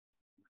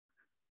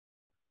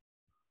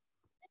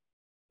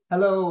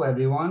Hello,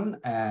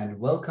 everyone, and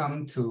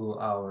welcome to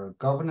our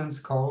governance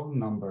call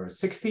number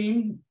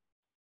 16.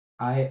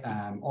 I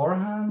am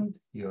Orhan,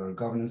 your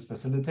governance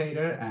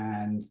facilitator,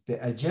 and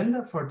the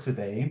agenda for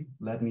today,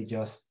 let me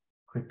just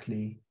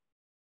quickly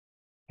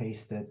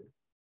paste it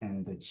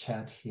in the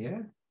chat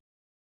here.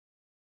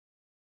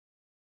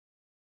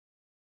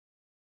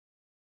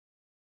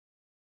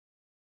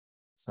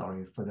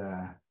 Sorry for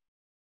the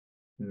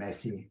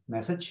messy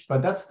message,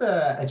 but that's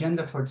the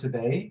agenda for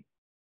today.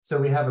 So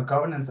we have a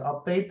governance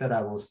update that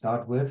I will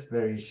start with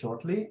very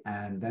shortly,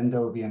 and then there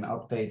will be an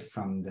update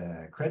from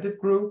the credit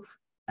group,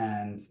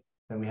 and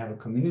then we have a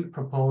community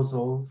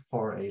proposal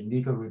for a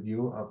legal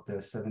review of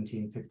the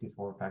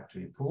 1754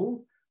 factory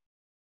pool.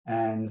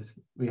 And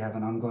we have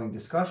an ongoing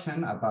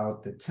discussion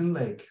about the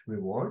Tinlake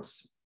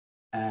rewards.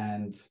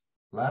 And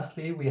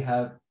lastly, we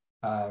have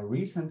a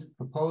recent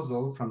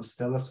proposal from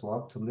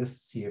Stellaswap to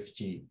list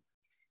CFG.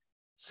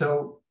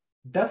 So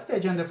that's the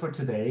agenda for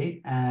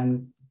today.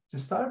 And to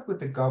start with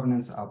the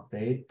governance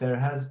update, there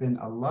has been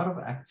a lot of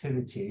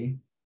activity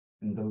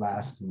in the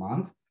last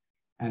month,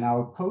 and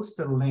I'll post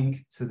a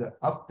link to the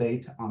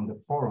update on the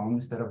forum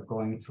instead of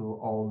going through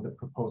all the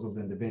proposals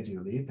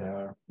individually. There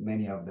are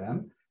many of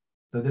them.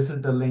 So this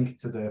is the link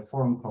to the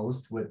forum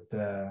post with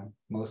the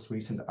most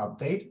recent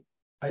update.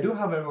 I do,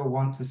 however,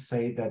 want to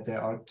say that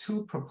there are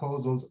two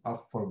proposals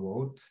up for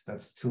vote.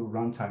 That's two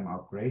runtime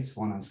upgrades,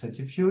 one on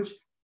Centrifuge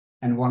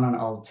and one on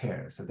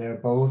Altair. So they're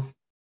both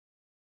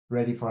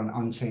ready for an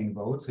on-chain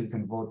vote, so you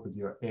can vote with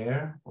your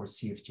AIR or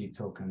CFG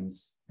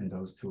tokens in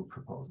those two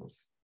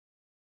proposals.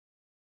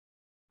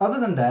 Other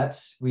than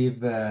that,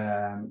 we've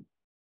in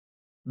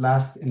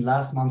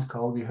last month's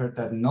call, we heard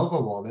that Nova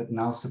Wallet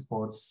now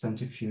supports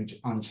Centrifuge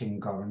on-chain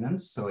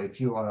governance. So if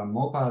you are a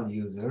mobile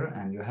user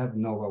and you have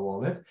Nova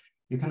Wallet,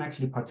 you can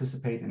actually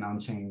participate in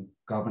on-chain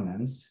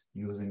governance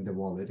using the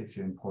wallet if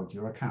you import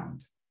your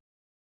account.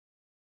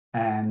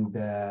 And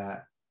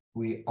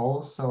we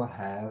also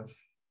have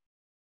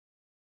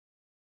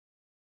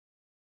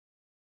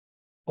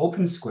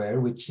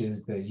OpenSquare, which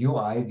is the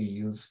UI we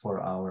use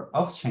for our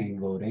off-chain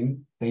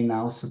voting. They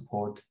now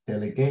support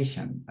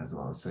delegation as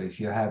well. So if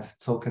you have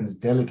tokens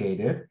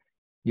delegated,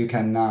 you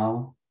can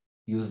now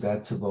use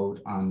that to vote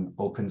on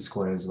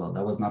OpenSquare as well.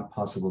 That was not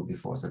possible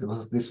before. So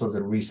this was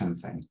a recent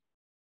thing.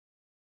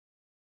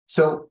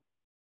 So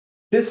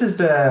this is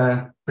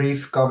the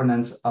brief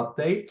governance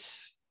update.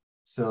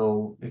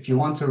 So if you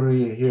want to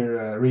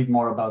read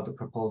more about the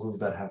proposals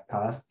that have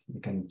passed,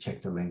 you can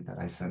check the link that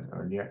I sent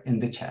earlier in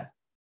the chat.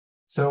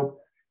 So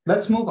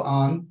let's move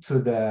on to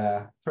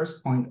the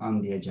first point on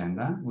the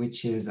agenda,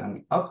 which is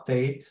an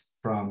update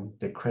from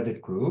the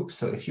credit group.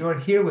 So if you are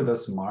here with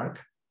us, Mark,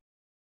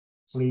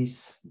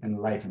 please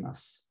enlighten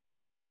us.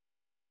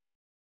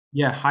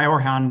 Yeah, hi,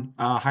 Orhan.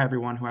 Hi,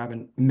 everyone who I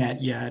haven't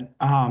met yet.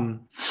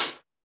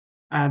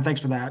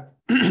 Thanks for that.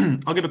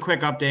 I'll give a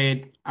quick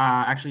update,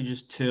 actually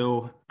just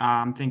two.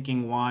 I'm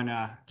thinking one,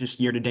 just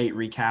year-to-date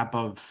recap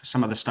of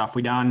some of the stuff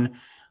we done.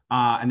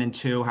 And then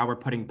two, how we're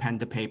putting pen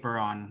to paper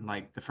on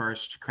like the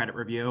first credit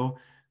review.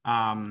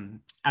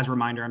 As a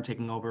reminder, I'm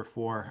taking over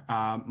for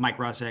Mike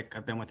Rusick.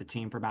 I've been with the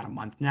team for about a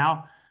month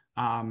now.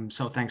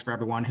 So thanks for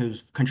everyone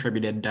who's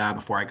contributed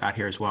before I got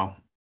here as well.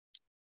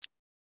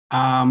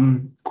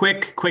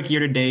 Quick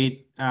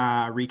year-to-date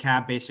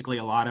recap. Basically,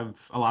 a lot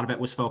of it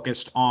was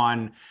focused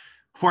on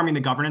forming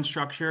the governance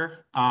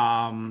structure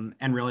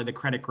and really the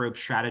credit group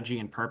strategy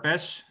and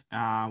purpose,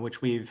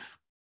 which we've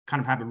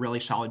kind of have a really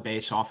solid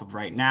base off of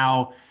right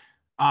now.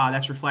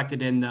 That's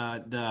reflected in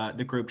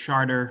the group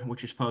charter,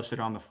 which is posted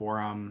on the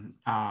forum.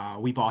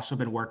 We've also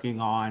been working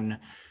on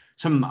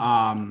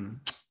some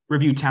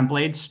review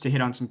templates to hit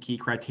on some key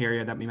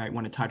criteria that we might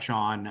want to touch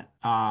on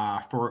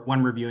for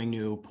when reviewing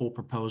new pool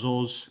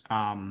proposals.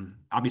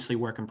 Obviously,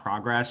 work in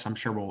progress. I'm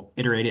sure we'll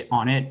iterate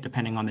on it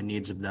depending on the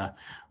needs of the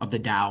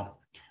DAO.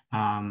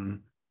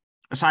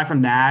 Aside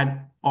from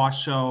that,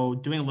 also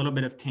doing a little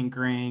bit of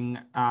tinkering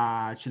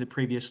to the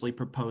previously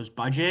proposed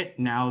budget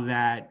now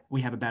that we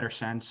have a better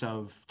sense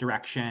of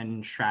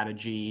direction,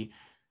 strategy,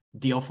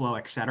 deal flow,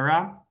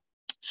 etc.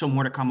 So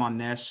more to come on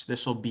this.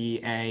 This will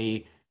be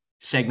a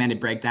segmented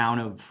breakdown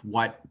of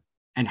what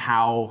and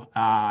how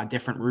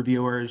different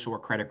reviewers or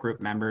credit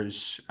group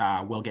members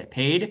will get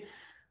paid.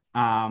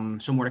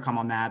 So more to come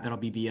on that. That'll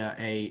be via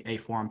a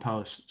forum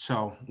post.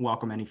 So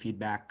welcome any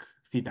feedback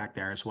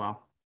there as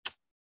well.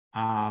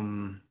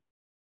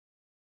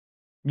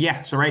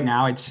 Yeah, so right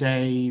now I'd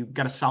say we've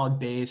got a solid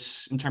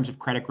base in terms of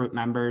credit group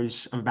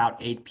members of about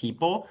 8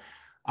 people.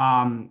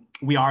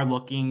 We are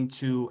looking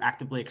to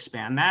actively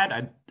expand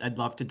that. I'd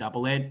love to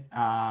double it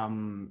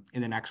in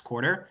the next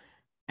quarter.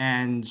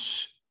 And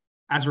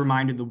as a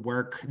reminder, the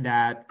work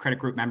that credit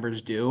group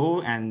members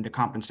do and the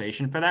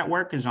compensation for that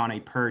work is on a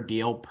per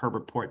deal, per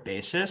report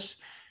basis.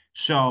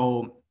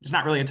 So there's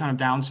not really a ton of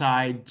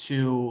downside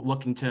to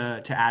looking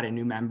to add in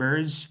new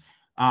members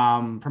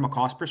from a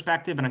cost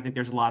perspective. And I think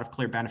there's a lot of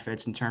clear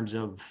benefits in terms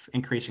of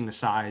increasing the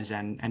size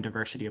and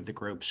diversity of the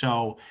group.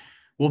 So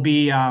we'll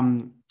be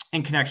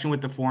in connection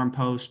with the forum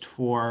post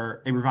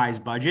for a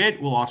revised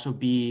budget. We'll also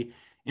be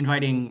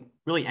inviting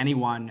really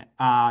anyone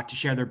to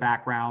share their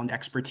background,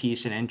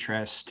 expertise, and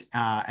interest,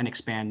 and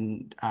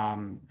expand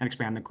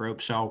the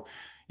group. So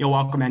you'll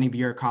welcome any of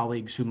your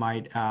colleagues who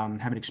might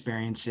have an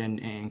experience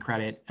in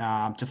credit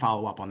to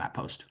follow up on that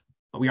post.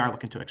 But we are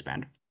looking to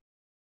expand.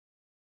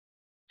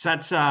 So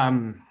that's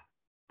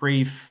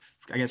brief,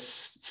 I guess,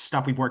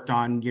 stuff we've worked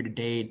on year to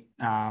date,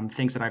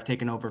 things that I've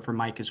taken over for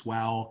Mike as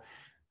well.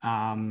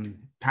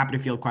 Happy to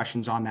field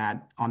questions on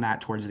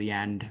that towards the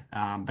end,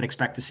 but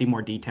expect to see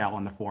more detail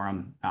on the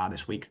forum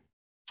this week.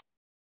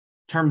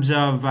 In terms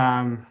of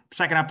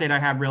second update I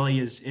have really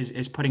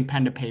is putting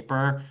pen to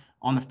paper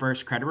on the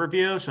first credit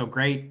review. So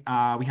great,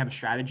 we have a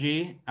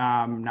strategy.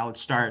 Now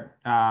let's start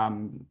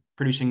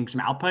producing some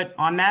output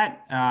on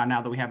that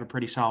now that we have a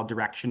pretty solid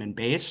direction and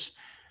base.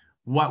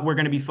 What we're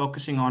going to be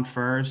focusing on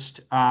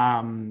first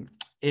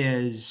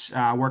is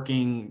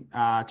working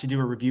to do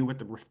a review with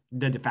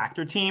the de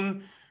facto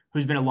team,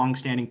 who's been a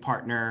longstanding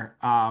partner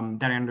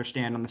that I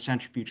understand on the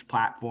Centrifuge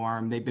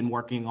platform. They've been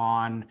working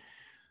on,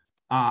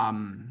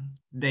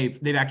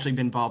 they've actually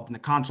been involved in the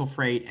console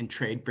freight and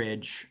trade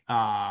bridge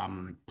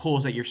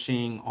pools that you're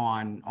seeing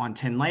on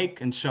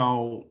Tinlake. And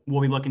so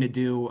we'll be looking to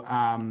do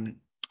a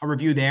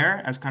review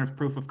there as kind of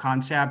proof of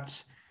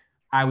concept.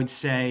 I would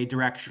say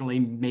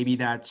directionally, maybe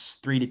that's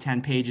 3 to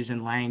 10 pages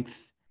in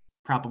length,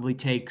 probably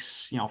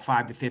takes,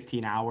 5 to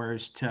 15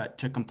 hours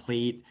to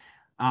complete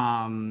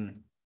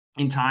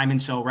in time.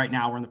 And so right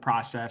now we're in the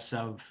process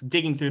of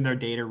digging through their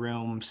data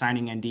room,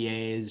 signing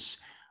NDAs,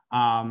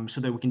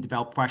 so that we can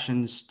develop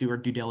questions, do our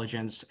due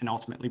diligence, and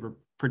ultimately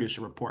produce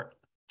a report.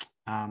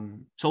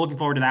 So looking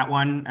forward to that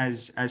one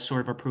as sort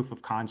of a proof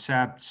of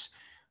concept.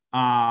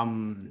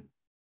 And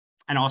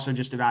also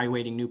just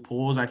evaluating new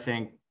pools. I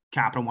think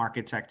capital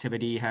markets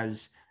activity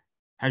has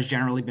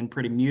generally been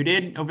pretty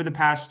muted over the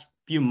past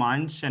few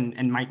months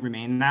and might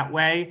remain that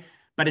way.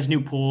 But as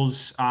new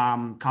pools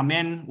come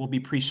in, we'll be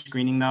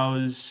pre-screening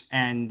those,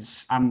 and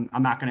I'm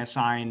not going to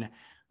assign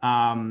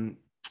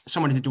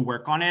someone to do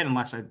work on it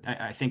unless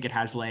I think it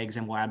has legs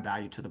and will add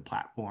value to the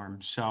platform.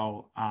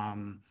 So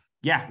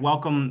yeah,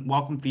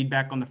 welcome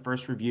feedback on the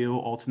first review.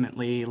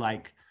 Ultimately,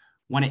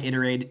 want to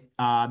iterate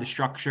the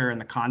structure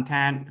and the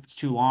content. If it's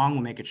too long,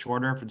 we'll make it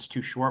shorter. If it's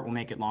too short, we'll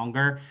make it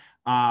longer.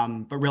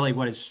 But really,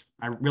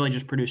 I'm really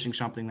just producing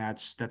something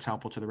that's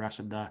helpful to the rest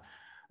of the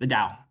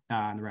DAO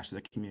and the rest of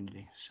the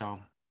community. So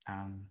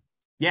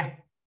yeah,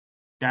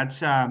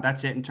 that's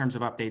it in terms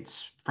of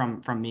updates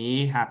from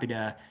me. Happy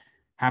to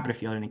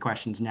field any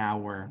questions now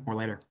or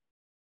later.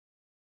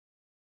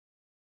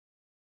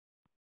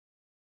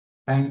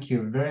 Thank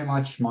you very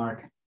much,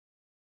 Mark.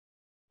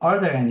 Are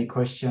there any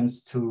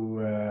questions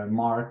to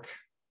Mark?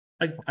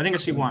 I think I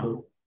see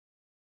one.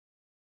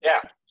 Yeah.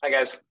 Hi,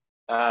 guys.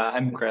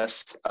 I'm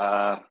Chris.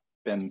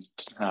 Been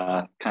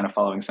kind of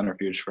following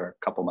Centrifuge for a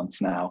couple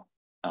months now.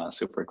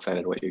 Super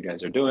excited what you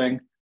guys are doing.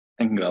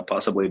 Thinking about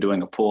possibly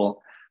doing a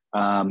pool.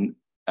 I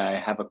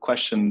have a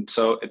question.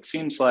 So it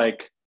seems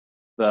like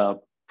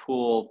the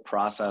pool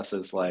process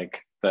is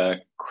like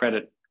the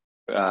credit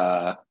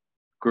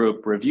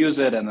group reviews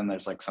it, and then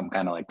there's some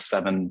kind of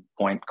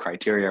 7-point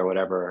criteria or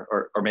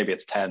whatever, or maybe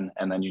it's 10,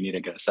 and then you need to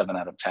get a 7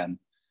 out of 10.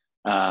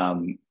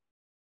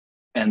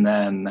 And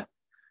then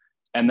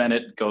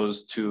it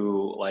goes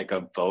to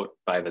a vote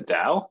by the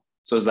DAO.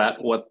 So is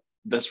that what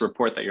this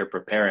report that you're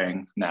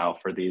preparing now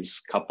for these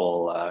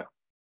couple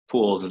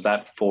pools, is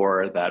that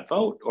for that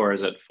vote, or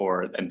is it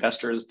for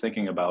investors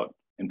thinking about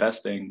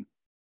investing?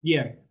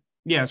 Yeah.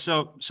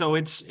 So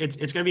it's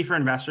going to be for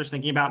investors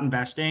thinking about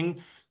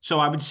investing. So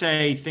I would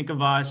say, think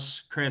of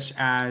us, Chris,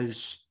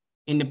 as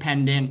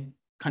independent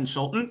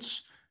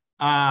consultants.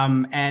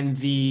 And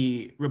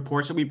the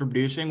reports that we're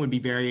producing would be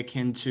very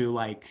akin to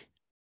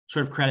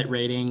sort of credit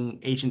rating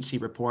agency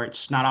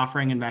reports, not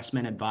offering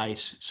investment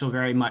advice. So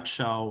very much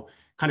so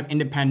kind of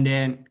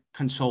independent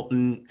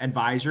consultant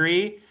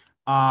advisory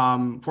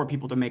for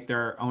people to make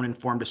their own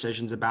informed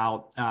decisions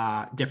about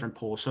different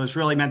pools. So it's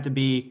really meant to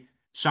be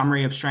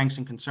summary of strengths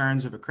and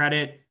concerns of a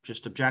credit,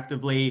 just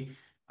objectively.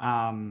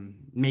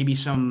 Maybe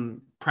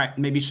some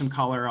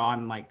color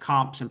on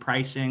comps and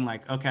pricing,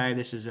 okay,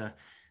 this is a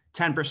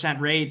 10%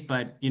 rate,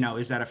 but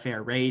is that a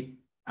fair rate?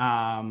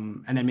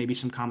 And then maybe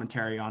some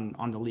commentary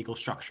on the legal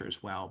structure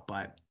as well.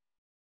 But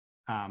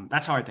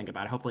that's how I think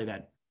about it. Hopefully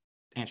that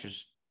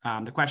answers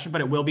the question,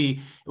 but it will be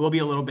a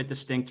little bit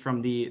distinct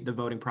from the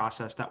voting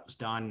process that was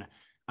done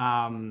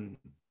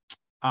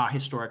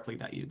historically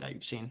that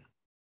you've seen.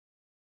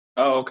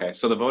 Oh, okay.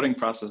 So the voting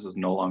process is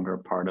no longer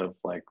part of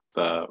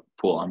the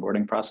pool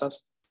onboarding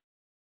process?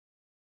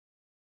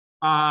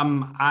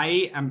 I'll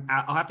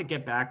have to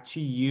get back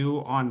to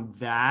you on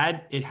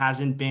that. It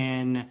hasn't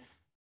been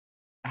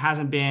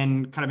kind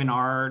of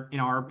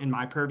in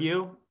my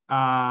purview.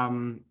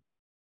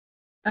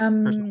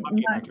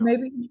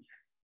 Maybe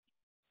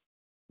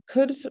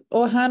could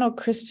Orhan or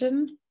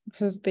Christian,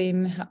 who've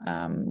been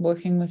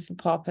working with the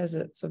POP as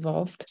it's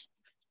evolved,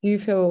 you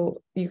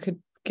feel you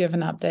could give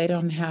an update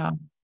on how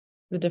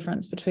the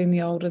difference between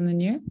the old and the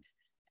new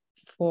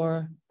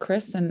for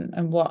Chris, and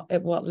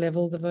at what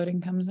level the voting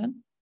comes in?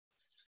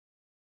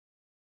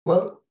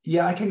 Well,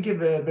 yeah, I can give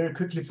very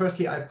quickly.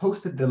 Firstly, I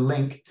posted the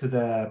link to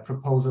the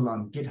proposal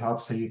on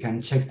GitHub, so you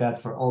can check that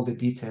for all the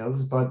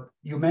details. But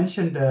you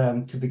mentioned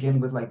to begin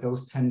with, like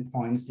those 10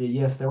 points.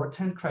 Yes, there were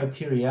 10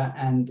 criteria.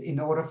 And in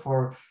order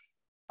for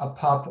a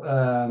POP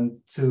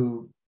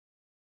to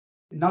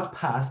not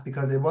pass,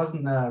 because it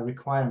wasn't a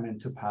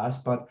requirement to pass,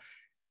 but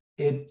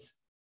it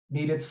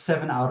needed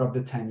 7 out of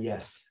the 10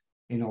 yes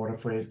in order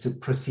for it to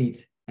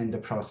proceed in the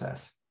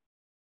process.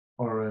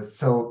 Or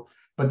so.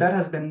 But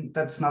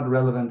that's not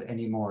relevant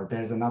anymore.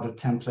 There's another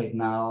template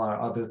now or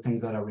other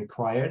things that are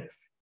required.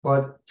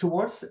 But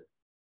towards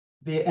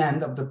the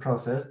end of the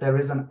process, there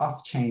is an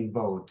off-chain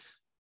vote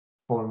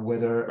for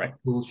whether a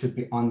pool should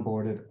be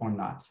onboarded or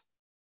not.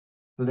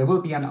 So there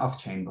will be an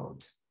off-chain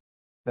vote.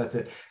 That's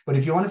it. But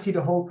if you want to see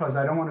the whole process,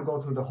 I don't want to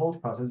go through the whole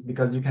process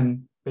because you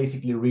can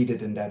basically read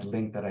it in that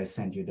link that I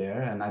sent you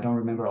there. And I don't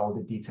remember all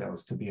the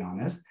details, to be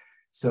honest.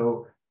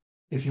 So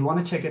if you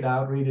want to check it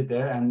out, read it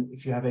there. And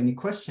if you have any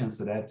questions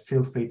to that,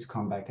 feel free to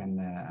come back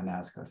and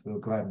ask us. We'll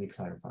gladly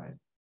clarify it.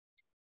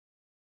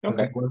 Does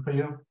it work for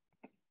you?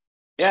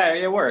 Yeah,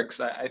 it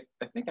works. I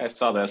think I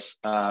saw this.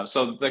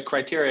 So the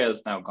criteria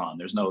is now gone.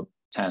 There's no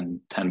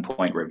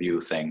 10-point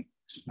review thing.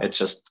 It's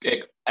just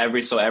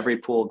every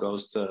pool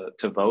goes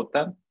to vote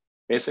then,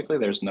 basically.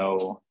 There's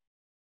no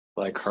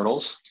like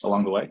hurdles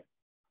along the way.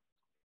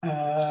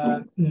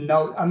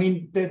 No, I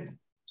mean,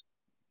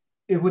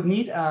 it would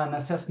need an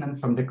assessment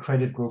from the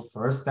credit group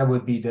first. That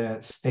would be the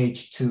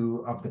stage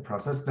 2 of the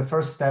process. The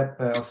first step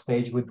of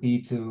stage would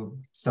be to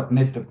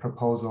submit the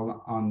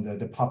proposal on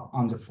the POP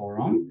on the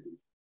forum.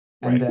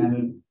 And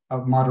then a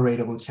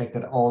moderator will check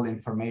that all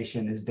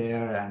information is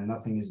there and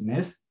nothing is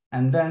missed.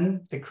 And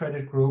then the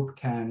credit group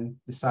can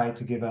decide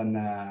to give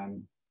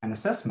an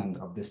assessment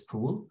of this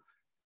pool.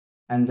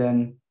 And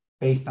then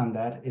based on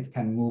that, it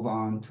can move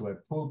on to a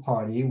pool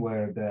party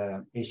where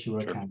the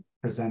issuer can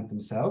present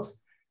themselves.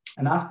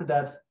 And after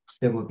that,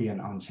 there will be an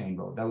on-chain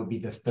vote. That would be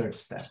the third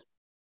step.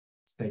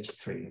 Stage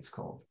 3, it's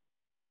called.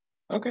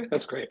 Okay,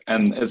 that's great.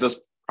 And is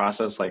this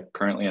process like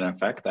currently in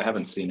effect? I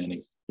haven't seen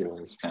any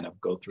pools kind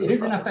of go through. It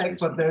is in effect,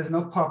 but there's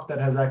no POP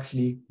that has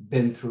actually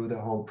been through the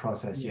whole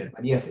process yet.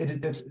 But yes,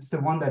 it's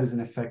the one that is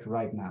in effect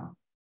right now.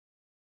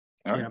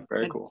 All right,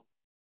 very cool.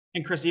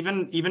 And Chris,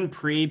 even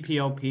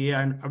pre-POP,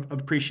 I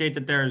appreciate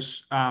that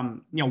there's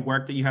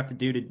work that you have to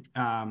do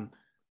to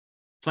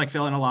like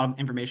fill in a lot of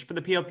information for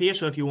the POP.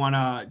 So if you want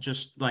to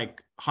just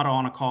like huddle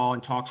on a call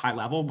and talk high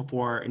level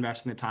before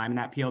investing the time in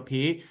that POP,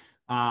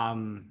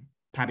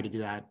 happy to do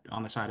that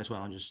on the side as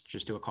well and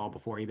just do a call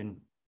before even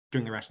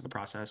doing the rest of the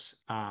process,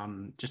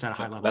 just at a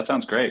high level. That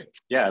sounds great.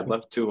 Yeah, I'd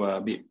love to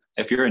be.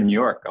 If you're in New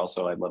York,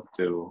 also, I'd love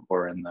to,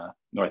 or in the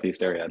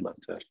Northeast area, I'd love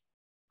to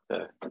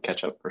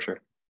catch up for sure.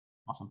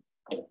 Awesome.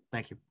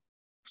 Thank you.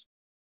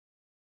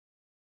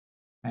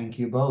 Thank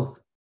you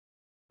both.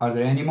 Are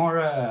there any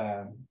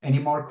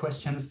more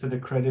questions to the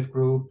credit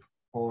group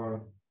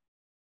or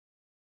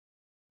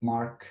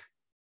Mark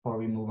before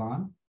we move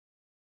on?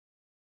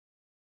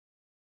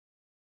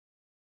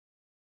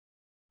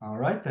 All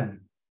right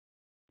then.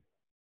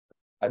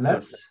 I'd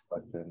love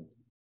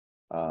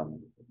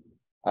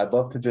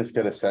to just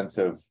get a sense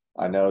of,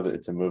 I know that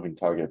it's a moving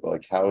target, but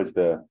like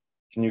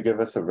can you give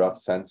us a rough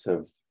sense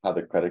of how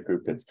the credit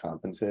group gets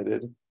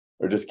compensated?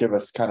 Or just give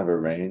us kind of a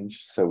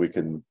range so we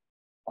can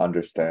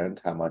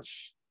understand how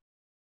much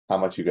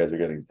you guys are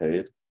getting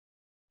paid?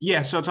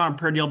 Yeah, so it's on a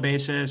per deal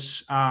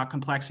basis.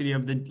 Complexity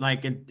of the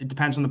it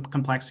depends on the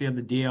complexity of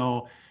the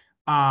deal.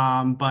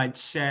 But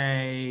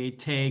say it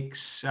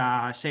takes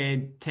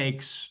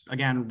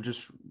again,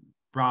 just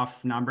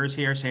rough numbers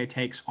here. Say it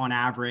takes on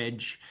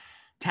average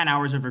 10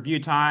 hours of review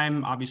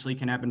time. Obviously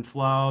can ebb and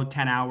flow.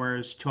 10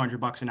 hours,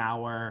 $200 an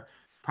hour,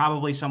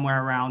 probably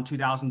somewhere around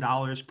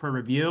 $2,000 per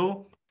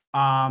review.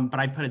 But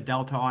I'd put a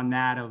delta on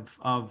that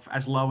of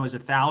as low as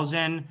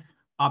 1,000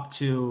 up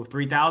to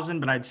 3,000.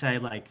 But I'd say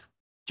like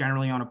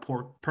generally on a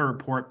per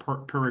report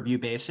per review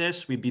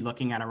basis, we'd be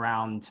looking at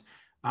around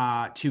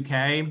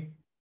 $2K.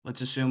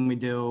 Let's assume we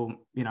do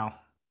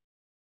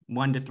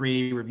 1 to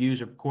 3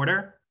 reviews a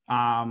quarter.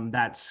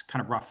 That's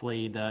kind of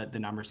roughly the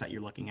numbers that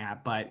you're looking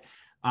at. But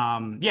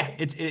yeah,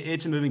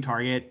 it's a moving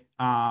target,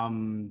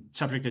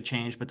 subject to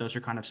change, but those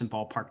are kind of some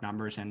ballpark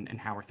numbers and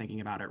how we're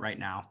thinking about it right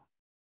now.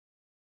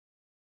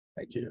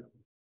 Thank you.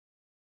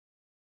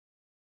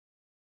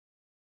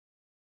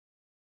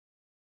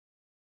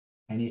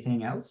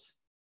 Anything else?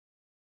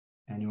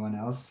 Anyone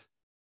else?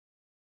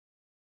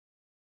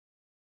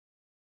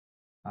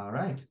 All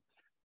right.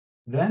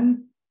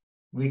 Then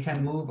we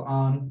can move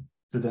on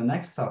to the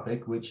next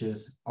topic, which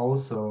is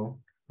also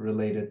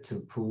related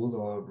to pool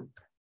or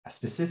a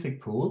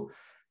specific pool.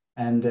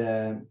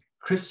 And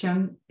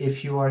Christian,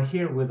 if you are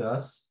here with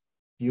us,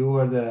 you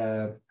are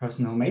the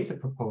person who made the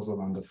proposal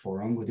on the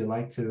forum. Would you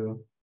like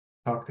to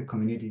talk the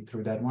community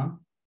through that one?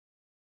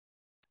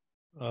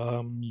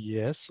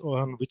 Yes,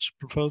 on which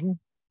proposal?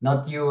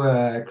 Not you,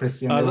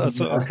 Christian.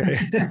 Okay.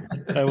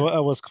 I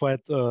was quite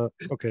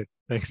okay.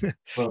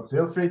 Well,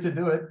 feel free to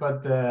do it,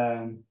 but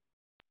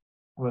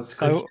was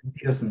Christian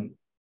Peterson.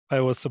 I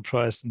was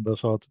surprised and I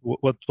thought,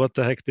 what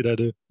the heck did I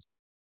do?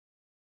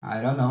 I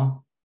don't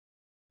know.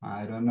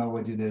 I don't know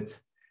what you did.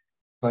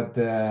 But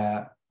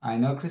I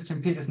know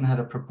Christian Peterson had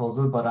a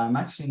proposal, but I'm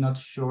actually not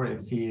sure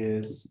if he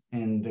is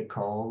in the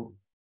call.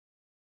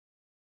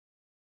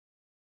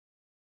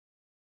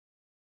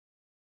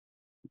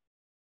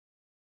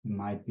 He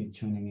might be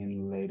tuning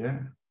in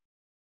later.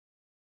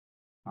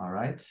 All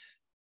right.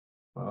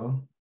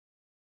 Well,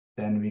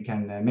 then we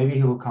can, maybe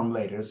he will come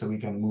later so we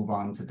can move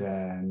on to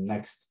the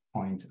next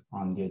point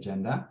on the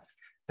agenda.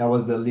 That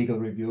was the legal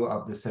review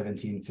of the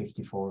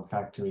 1754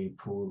 factory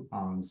pool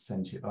on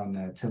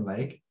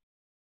Tinlake.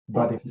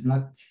 But if he's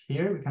not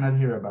here, we cannot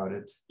hear about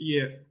it.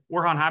 Yeah,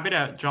 Orhan, happy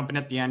to jump in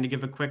at the end to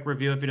give a quick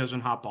review if he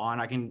doesn't hop on.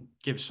 I can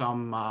give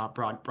some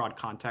broad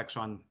context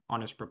on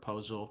his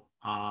proposal.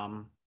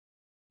 Yeah,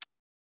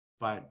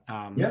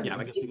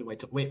 I guess we can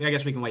wait. I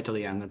guess we can wait till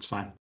the end. That's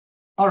fine.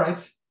 All right,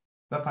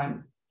 that's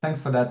fine.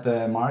 Thanks for that,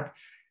 Mark.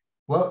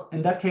 Well,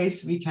 in that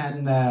case, we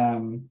can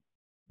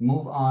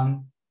move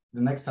on to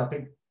the next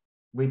topic,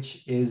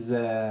 which is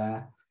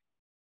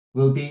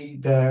will be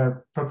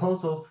the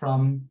proposal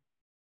from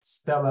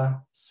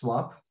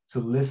Stellaswap to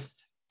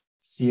list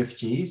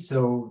CFG.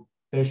 So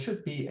there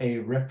should be a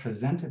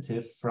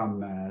representative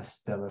from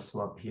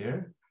Stellaswap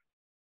here.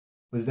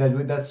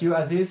 That's you,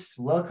 Aziz?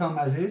 Welcome,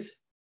 Aziz.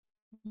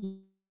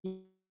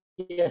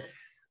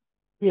 Yes.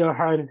 Yeah,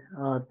 hi.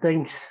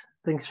 Thanks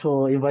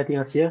for inviting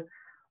us here.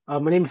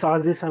 My name is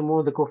Aziz. I'm one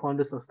of the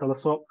co-founders of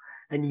Stellaswap.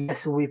 And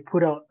yes, we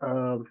put out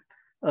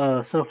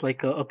sort of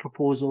like a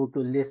proposal to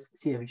list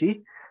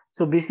CFG.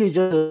 So basically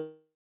just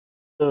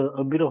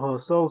a bit of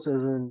ourselves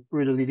as in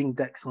we're the leading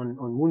DEX on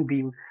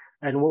Moonbeam.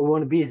 And what we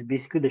want to be is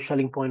basically the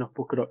shelling point of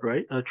Polkadot,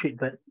 right? A trade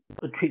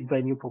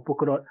venue for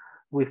Polkadot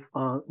with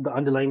the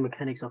underlying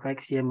mechanics of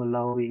XCM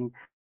allowing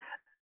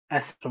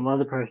assets from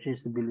other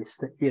parachains to be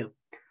listed here.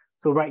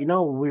 So right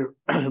now we're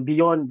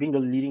beyond being the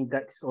leading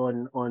DEX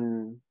on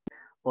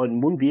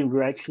Moonbeam,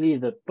 we're actually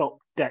the top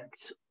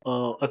DEX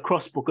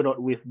across Polkadot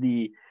with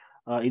the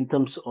in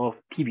terms of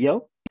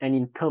TBL and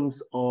in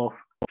terms of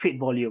trade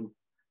volume.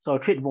 So our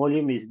trade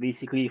volume is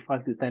basically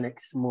 5 to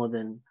 10x more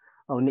than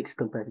our next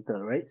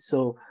competitor, right?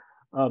 So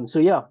and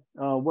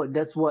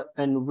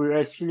we're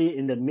actually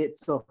in the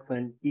midst of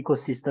an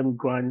ecosystem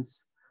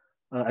grants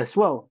as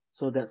well.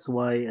 So that's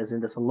why, as in,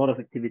 there's a lot of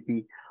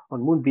activity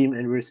on Moonbeam,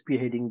 and we're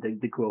spearheading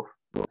the growth.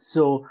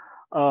 So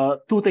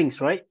two things,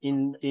 right?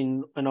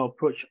 In our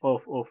approach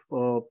of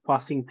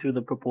passing through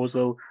the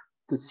proposal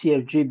to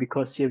CFG,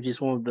 because CFG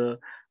is one of the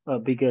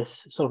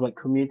biggest sort of like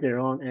community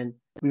around, and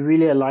we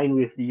really align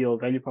with your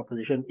value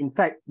proposition. In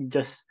fact,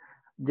 just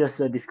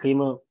a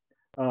disclaimer.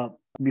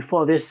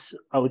 Before this,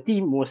 our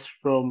team was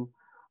from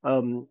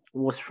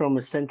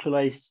a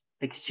centralized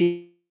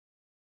exchange,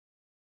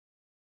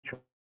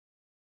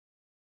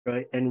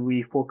 right? And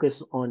we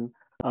focus on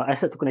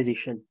asset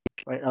tokenization,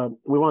 right?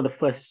 We're one of the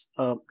first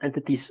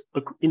entities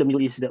in the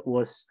Middle East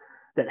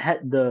that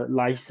had the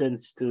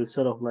license to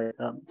sort of like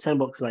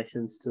sandbox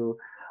license to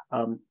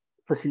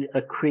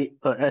create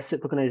an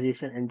asset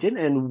tokenization engine,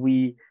 and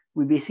we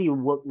basically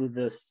work with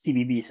the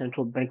CBB,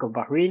 Central Bank of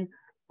Bahrain,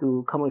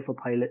 to come up with a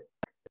pilot.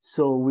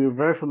 So we're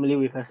very familiar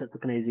with asset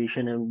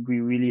tokenization, and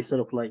we really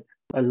sort of like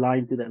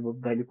align to that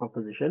value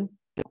proposition.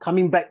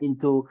 Coming back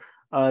into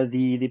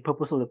the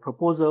purpose of the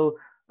proposal,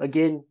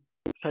 again,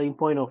 starting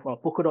point of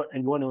Polkadot,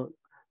 and we want to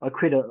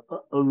create a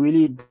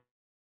really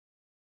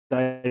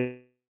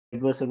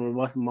diverse and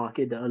robust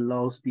market that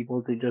allows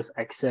people to just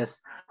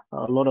access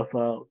a lot of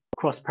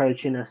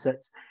cross-parachain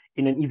assets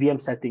in an EVM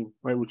setting,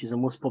 right? Which is the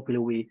most popular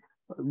way,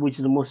 which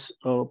is the most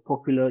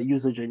popular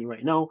user journey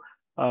right now.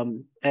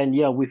 And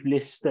yeah, we've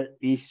listed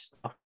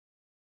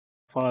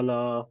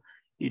Fala,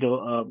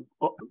 Akela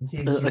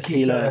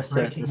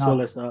assets, as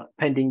well as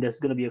pending. There's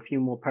going to be a few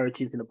more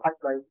parachains in the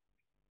pipeline.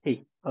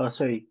 Hey,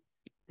 sorry,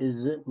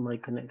 is it my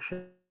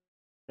connection?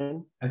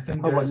 I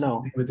think there's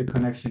something with the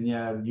connection.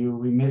 Yeah,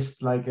 we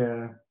missed like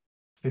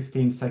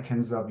 15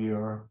 seconds of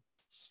your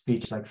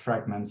speech, like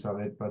fragments of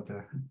it, but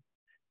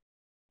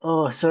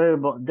oh, sorry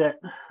about that.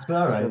 It's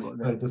all right.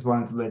 I just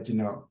wanted to let you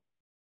know.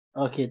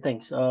 Okay,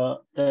 thanks. If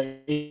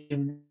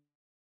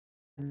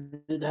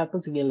it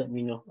happens again, let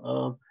me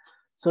know.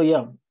 So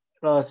yeah,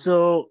 we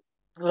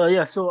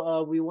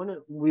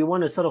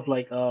want to sort of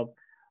like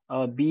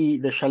be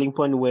the shelling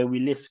point where we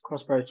list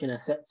cross-parachain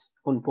assets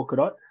on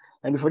Polkadot,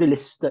 and we've already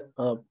listed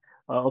a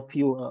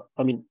few.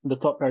 The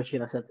top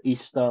parachain assets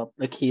is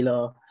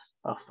Akela,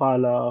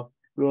 Fala.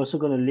 We're also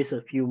going to list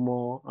a few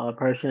more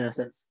parachain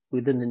assets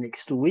within the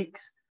next 2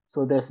 weeks.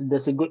 So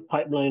there's a good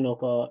pipeline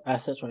of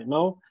assets right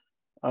now,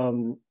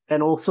 and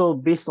also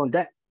based on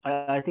that,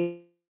 I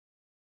think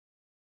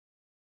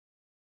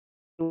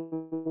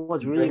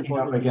what's really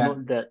important to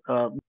note that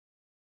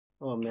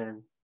oh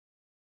man,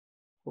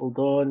 hold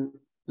on,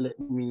 let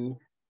me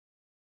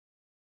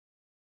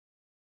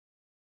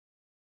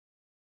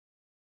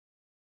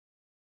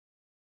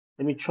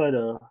try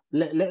to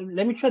let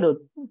me try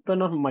to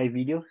turn off my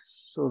video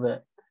so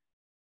that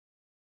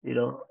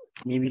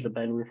maybe the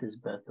bandwidth is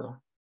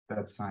better.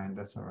 That's fine.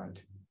 That's all right.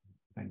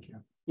 Thank you.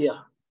 Yeah.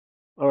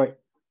 All right.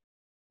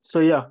 So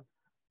yeah.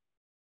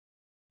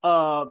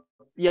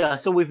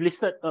 So we've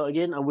listed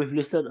we've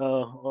listed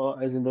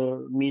as in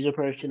the major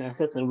prioritization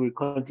assets, and we're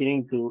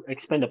continuing to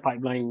expand the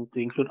pipeline to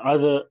include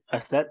other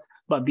assets.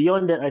 But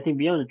beyond that, I think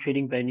beyond the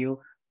trading venue,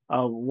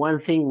 one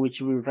thing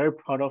which we're very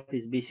proud of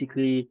is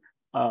basically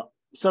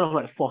sort of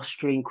like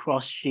fostering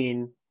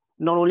cross-chain,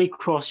 not only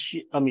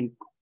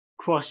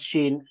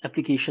cross-chain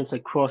applications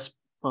across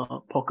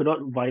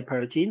Polkadot via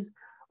parachains,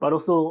 but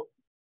also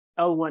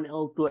L1,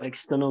 L2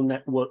 external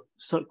network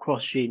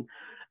cross-chain.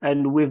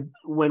 And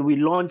when we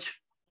launched,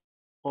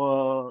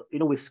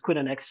 with Squid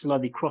and Xla,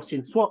 the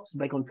cross-chain swaps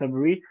back on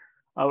February,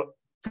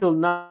 till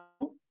now,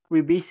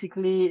 we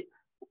basically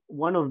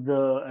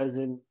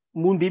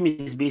Moonbeam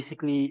is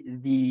basically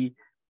the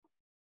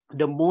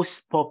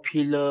most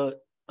popular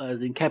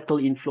as in capital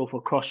inflow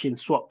for cross-chain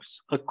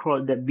swaps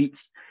across that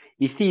beats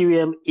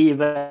Ethereum,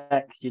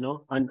 AVAX,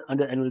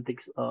 under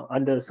analytics,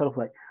 under sort of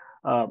like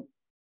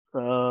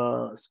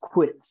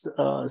Squid's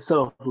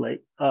sort of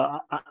like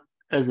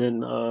as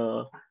in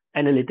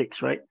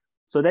analytics, right?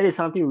 So that is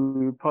something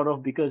we're proud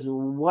of, because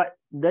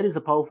that is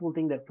a powerful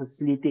thing that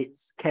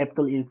facilitates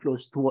capital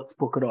inflows towards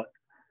Polkadot.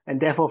 And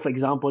therefore, for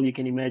example, you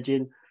can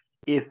imagine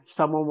if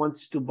someone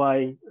wants to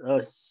buy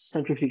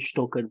Centrifuge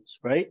tokens,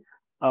 right?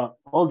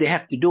 All they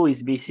have to do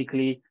is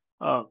basically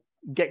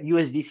get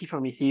USDC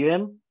from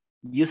Ethereum,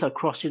 use a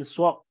cross-chain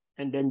swap,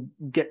 and then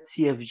get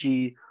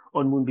CFG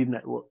on Moonbeam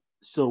network.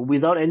 So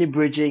without any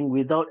bridging,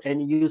 without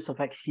any use of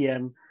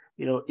XCM,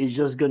 it's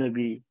just going to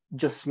be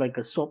just like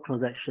a swap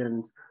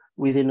transactions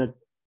within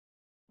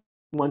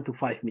 1 to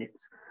 5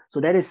 minutes. So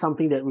that is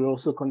something that we're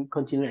also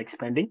continue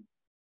expanding.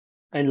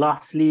 And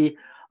lastly,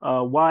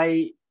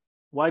 why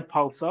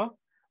Pulsar?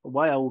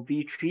 Why our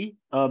V3?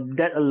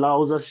 That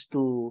allows us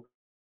to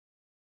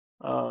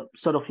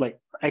sort of like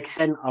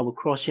extend our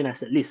cross-chain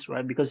asset list,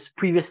 right? Because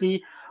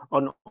previously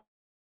on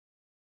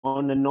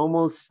a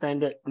normal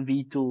standard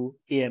V2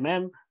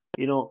 AMM,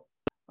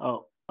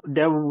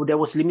 there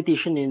was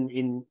limitation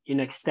in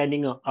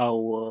extending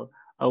our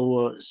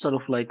sort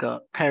of like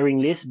a pairing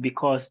list,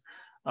 because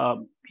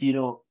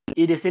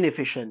it is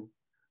inefficient,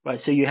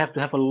 right? So you have to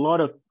have a lot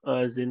of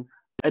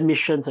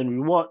emissions and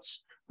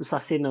rewards to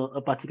sustain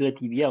a particular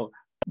TVL.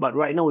 But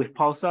right now with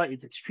Pulsar,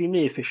 it's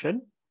extremely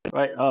efficient,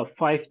 right?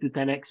 5 to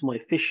 10x more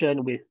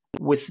efficient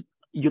with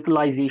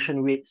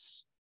utilization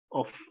rates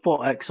of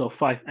 4x or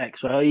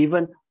 5x, right? Or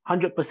even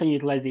 100%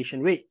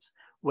 utilization rates,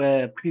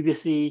 where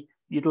previously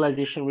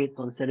utilization rates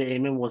on standard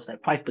AMM was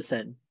like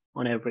 5%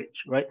 on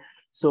average, right?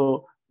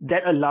 So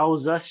that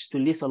allows us to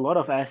list a lot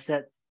of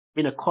assets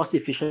in a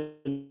cost-efficient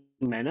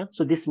manner.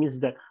 So this means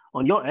that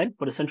on your end,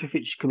 for the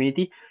Centrifuge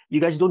community, you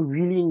guys don't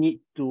really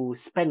need to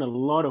spend a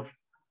lot of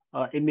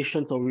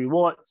emissions or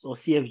rewards or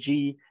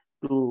CFG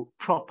to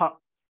prop up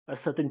a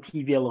certain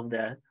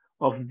TVL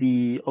of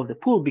the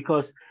pool,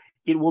 because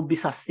it will be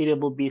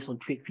sustainable based on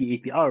trade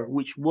fee APR,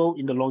 which will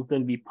in the long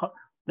term be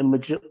the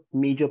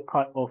major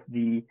part of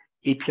the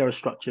APR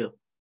structure.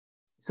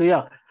 So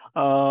yeah,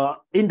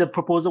 in the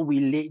proposal we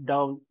laid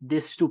down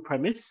these two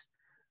premises,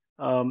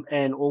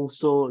 and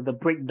also the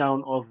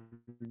breakdown of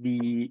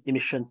the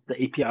emissions, the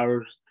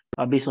APRs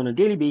are based on a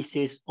daily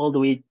basis, all the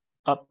way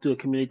up to a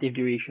cumulative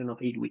duration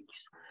of 8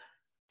 weeks.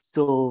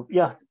 So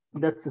yeah,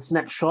 that's a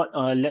snapshot.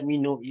 Let me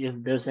know if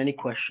there's any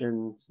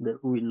questions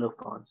that we'd love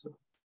to answer.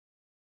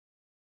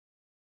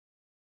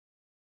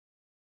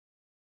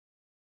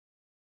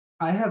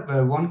 I have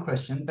one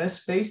question.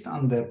 Based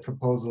on the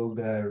proposal,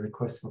 the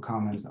request for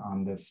comments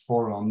on the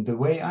forum, the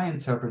way I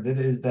interpret it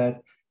is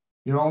that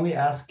you're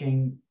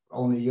asking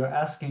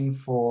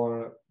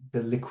for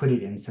the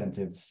liquidity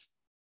incentives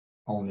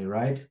only,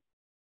 right?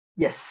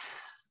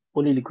 Yes,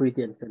 only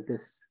liquidity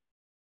incentives.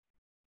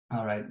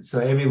 All right. So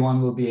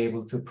everyone will be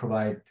able to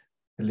provide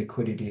the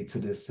liquidity to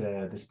this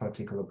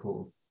particular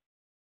pool.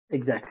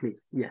 Exactly.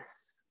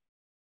 Yes.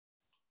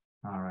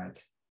 All right.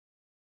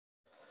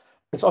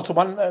 It's also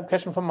one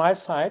question from my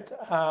side.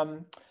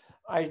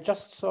 I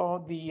just saw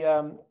the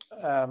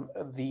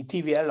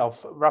TVL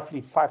of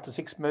roughly 5 to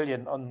 6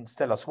 million on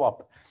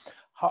Stellaswap.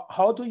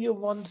 How do you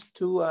want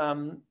to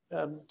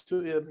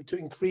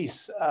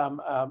increase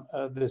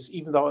this,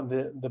 even though in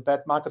the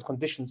bad market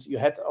conditions you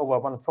had over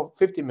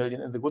 150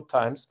 million in the good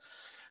times?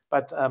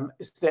 But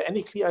is there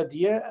any clear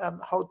idea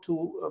how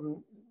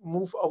to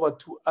move over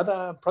to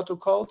other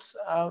protocols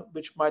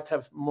which might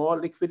have more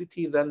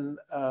liquidity than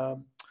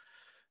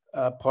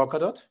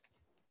Polkadot?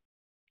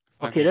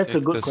 Okay, that's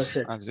a good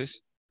question.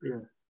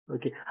 Yeah.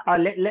 Okay.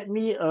 Let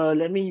me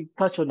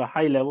touch on the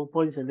high level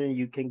points, and then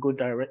you can go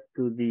direct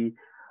to the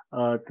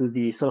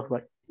sort of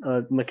like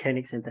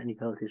mechanics and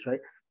technicalities,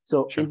 right?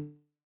 So sure. In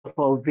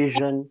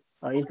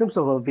terms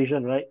of our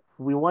vision, right,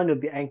 we want to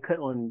be anchored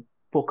on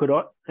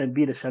Polkadot and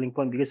be the selling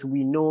point, because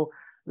we know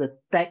the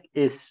tech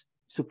is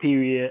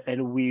superior,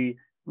 and we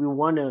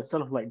want to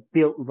sort of like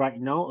build right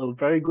now a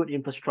very good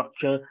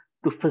infrastructure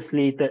to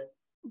facilitate that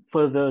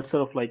further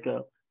sort of like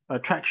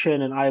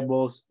traction and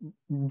eyeballs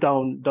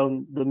down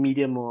the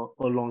medium or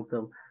long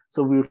term.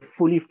 So we're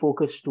fully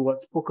focused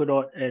towards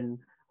Polkadot and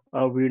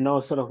we're now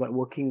sort of like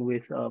working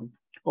with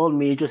all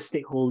major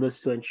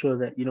stakeholders to ensure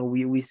that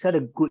we set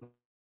a good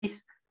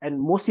base, and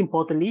most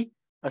importantly,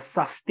 a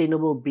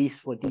sustainable base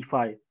for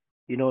DeFi.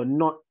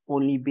 Not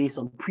only based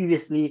on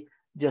previously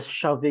just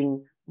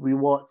shoving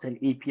rewards and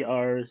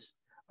APRs,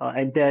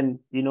 and then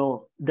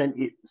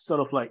it sort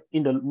of like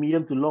in the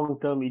medium to long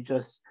term,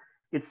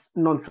 it's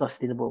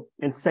non-sustainable.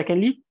 And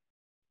secondly,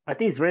 I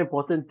think it's very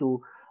important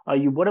to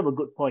you brought up a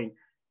good point.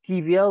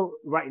 TVL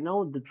right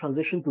now, the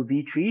transition to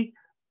V3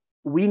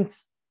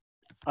 wins.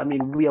 I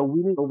mean, we are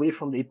winning away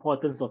from the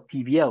importance of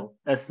TVL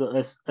as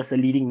a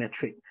leading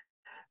metric,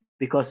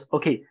 because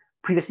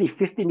previously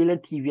 50 million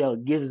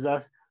TVL gives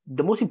us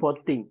the most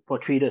important thing for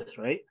traders,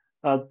 right?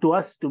 To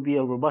us, to be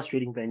a robust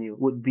trading venue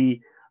would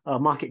be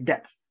market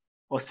depth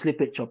or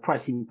slippage or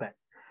price impact.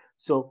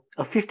 So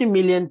a 50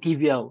 million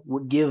TVL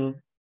would give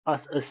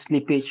us a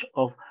slippage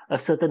of a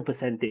certain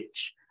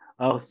percentage.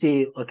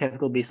 Say a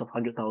capital base of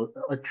 100,000,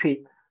 a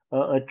trade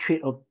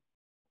of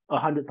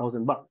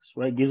 $100,000,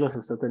 right? Gives us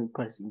a certain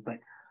price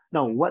impact.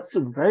 Now, what's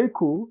very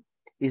cool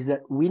is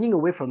that winning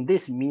away from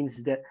this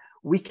means that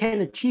we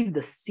can achieve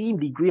the same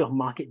degree of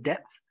market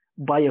depth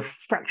by a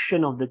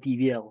fraction of the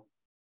TVL.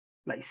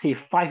 Like say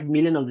 5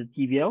 million of the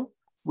TVL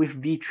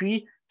with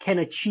V3 can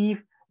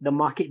achieve the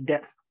market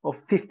depth of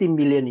 50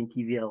 million in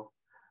TVL,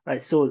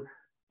 right? So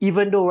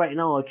even though right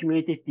now our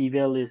cumulative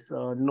TVL is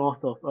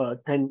north of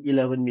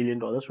 $10-11 million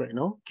right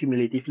now,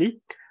 cumulatively,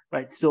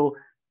 right? So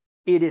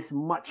it is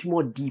much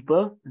more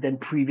deeper than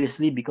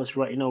previously, because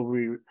right now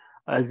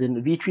as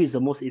in V3 is the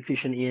most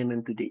efficient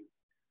AMM to date.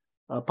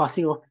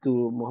 Passing off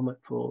to Mohammed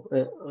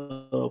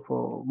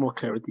for more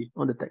clarity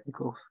on the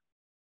technicals.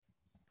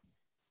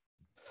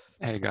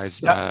 Hey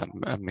guys, Yeah.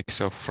 I'm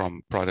Mixo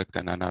from Product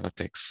and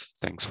Analytics.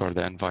 Thanks for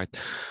the invite.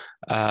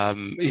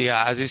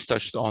 Yeah, as is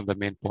touched on the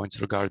main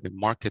points regarding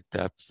market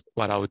depth,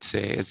 what I would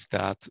say is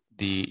that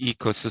the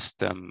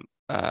ecosystem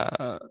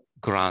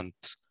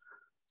grant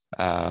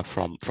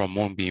from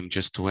Moonbeam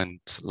just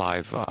went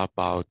live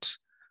about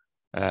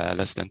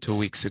less than 2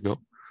 weeks ago.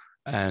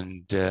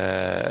 And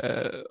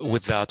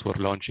with that, we're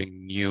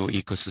launching new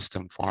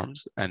ecosystem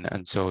farms.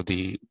 And so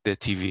the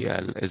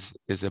TVL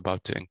is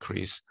about to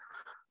increase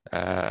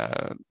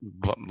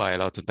by a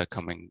lot in the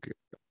coming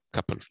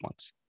couple of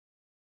months.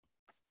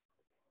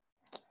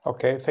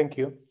 Okay, thank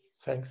you.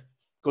 Thanks.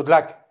 Good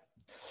luck.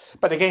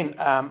 But again,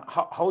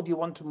 how do you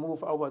want to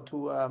move over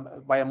to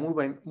via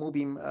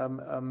Moonbeam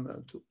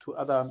to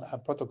other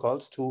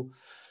protocols to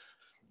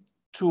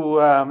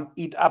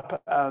eat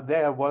up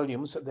their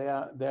volumes,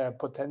 their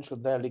potential,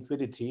 their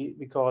liquidity?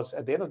 Because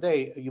at the end of the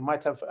day, you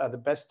might have the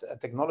best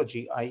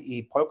technology,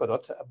 i.e.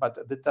 Polkadot, but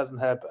that doesn't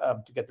help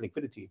to get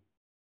liquidity.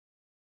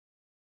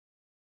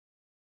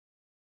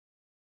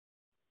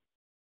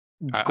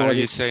 Are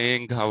you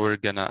saying how we're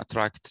gonna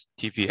attract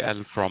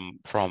TVL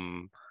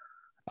from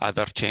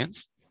other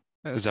chains?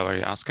 Is that what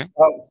you're asking?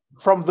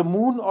 From the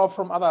moon or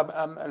from other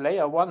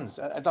layer ones?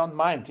 I don't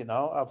mind,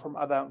 from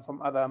other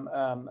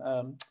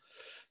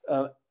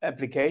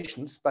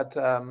applications, but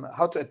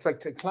how to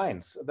attract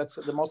clients? That's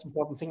the most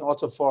important thing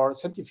also for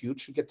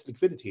Centrifuge to get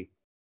liquidity.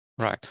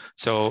 Right.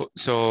 So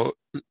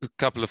a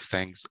couple of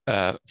things.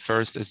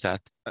 First is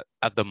that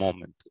at the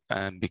moment,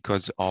 and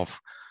because of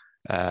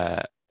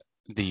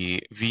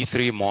the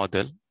V3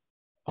 model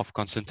of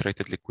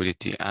concentrated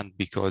liquidity, and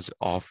because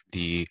of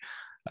the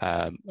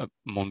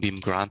Moonbeam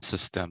grant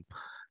system,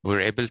 we're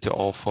able to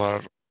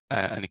offer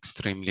an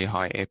extremely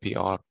high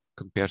APR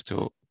compared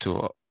to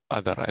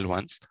other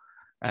L1s,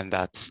 and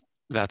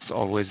that's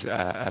always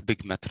a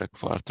big metric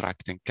for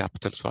attracting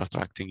capitals, for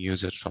attracting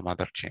users from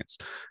other chains.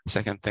 The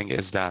second thing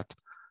is that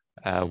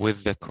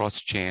with the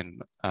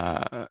cross-chain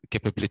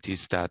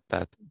capabilities that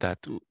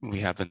we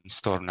have in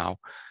store now,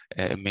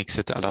 it makes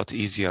it a lot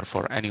easier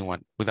for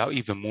anyone without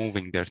even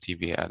moving their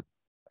TVL,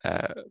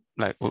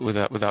 like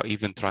without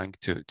even trying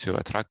to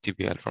attract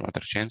TVL from other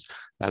chains.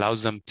 It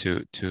allows them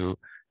to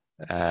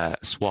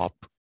swap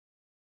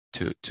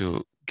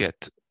to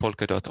get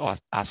Polkadot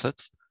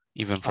assets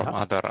even from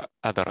other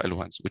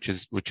L1s,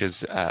 which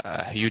is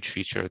a huge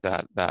feature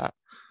that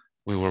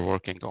we were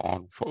working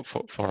on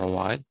for a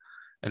while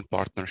in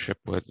partnership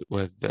with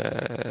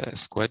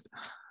Squid,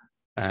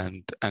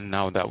 and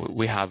now that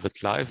we have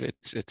it live,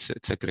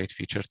 it's a great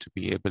feature to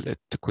be able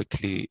to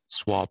quickly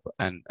swap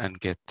and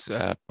get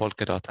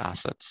Polkadot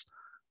assets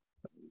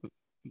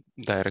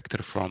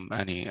directly from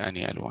any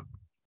L1.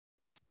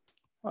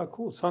 Oh,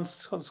 cool!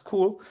 Sounds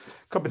cool.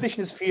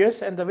 Competition is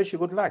fierce, and I wish you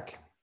good luck.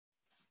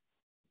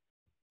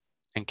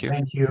 Thank you.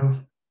 Thank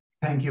you.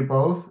 Thank you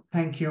both.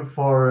 Thank you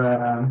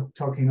for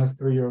talking us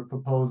through your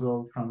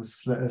proposal from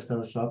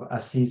Stellaswap,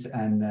 Assis,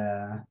 and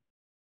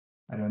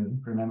I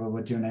don't remember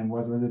what your name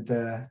was it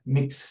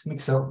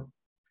Mixo?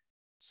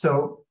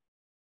 So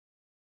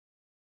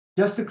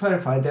just to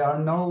clarify, there are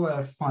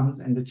no funds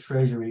in the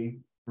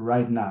treasury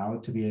right now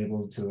to be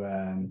able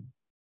to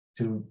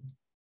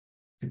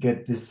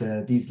get these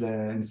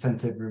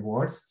incentive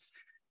rewards.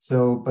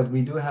 So, but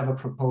we do have a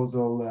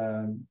proposal,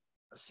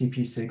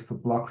 CP6 for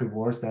block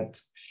rewards that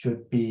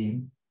should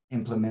be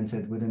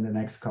implemented within the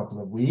next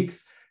couple of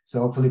weeks. So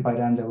hopefully by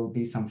then there will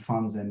be some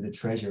funds in the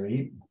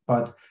treasury,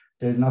 but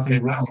there's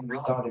nothing wrong with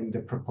starting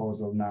the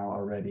proposal now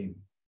already.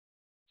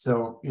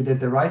 So you did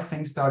the right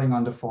thing starting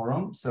on the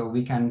forum, so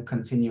we can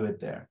continue it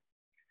there.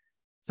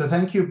 So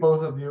thank you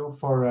both of you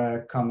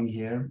for coming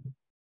here,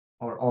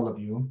 or all of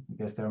you. I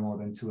guess there are more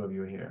than 2 of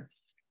you here.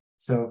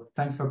 So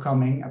thanks for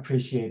coming,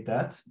 appreciate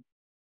that.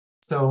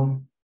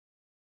 So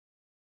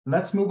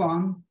let's move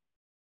on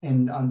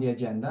on the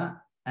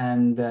agenda.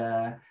 And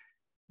the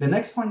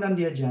next point on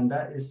the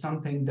agenda is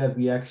something that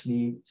we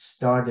actually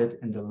started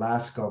in the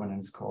last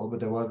governance call, but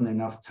there wasn't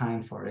enough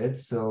time for it.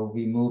 So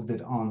we moved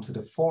it on to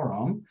the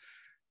forum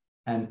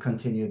and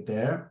continued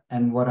there.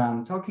 And what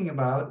I'm talking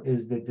about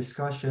is the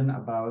discussion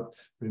about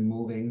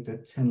removing the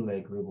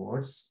Tinlake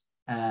rewards.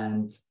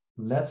 And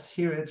let's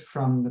hear it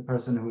from the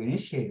person who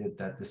initiated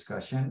that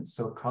discussion.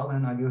 So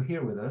Colin, are you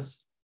here with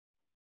us?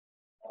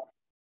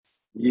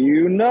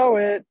 You know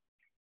it.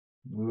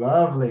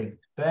 Lovely,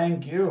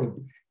 thank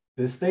you.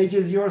 The stage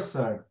is yours,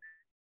 sir.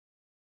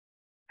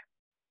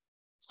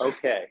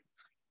 Okay.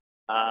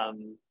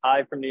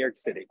 Hi from New York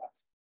City.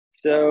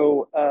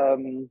 So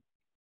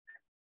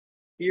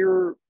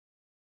here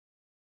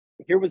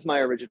was my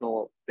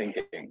original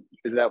thinking,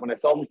 is that when I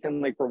saw the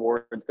Tinlake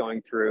rewards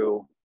going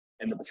through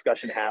and the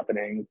discussion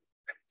happening,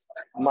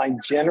 my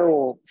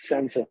general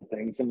sense of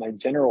things and my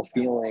general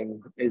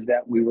feeling is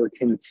that we were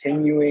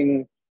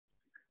continuing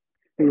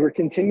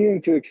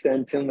to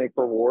extend Tinlake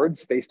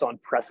rewards based on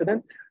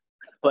precedent,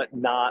 but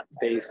not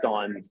based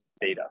on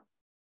data.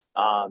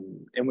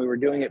 And we were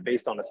doing it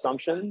based on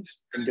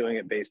assumptions and doing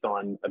it based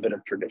on a bit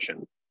of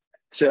tradition.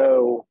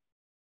 So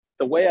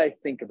the way I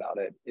think about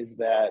it is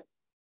that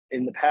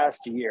in the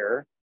past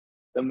year,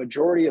 the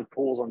majority of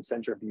pools on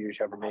Centrifuge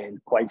have remained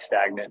quite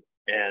stagnant.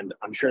 And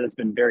I'm sure that's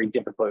been very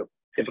difficult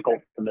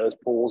for those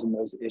pools and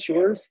those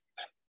issuers,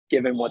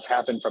 given what's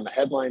happened from a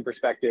headline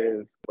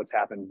perspective, what's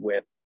happened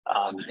with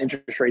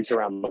interest rates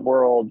around the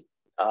world,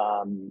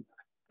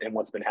 and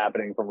what's been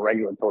happening from a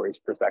regulatory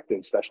perspective,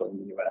 especially in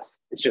the US.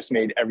 It's just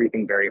made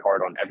everything very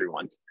hard on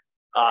everyone.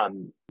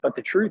 But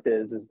the truth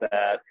is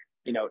that,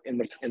 you know,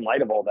 in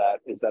light of all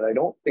that, is that I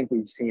don't think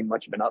we've seen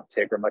much of an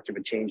uptick or much of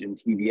a change in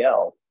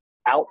TVL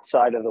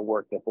outside of the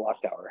work that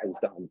Block Tower has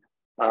done,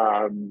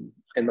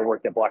 and the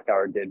work that Block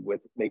Tower did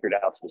with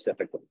MakerDAO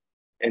specifically.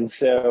 And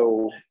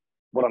so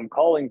what I'm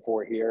calling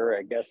for here,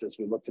 I guess, as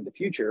we look to the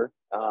future,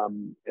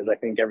 is I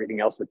think everything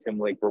else with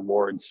Tinlake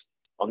rewards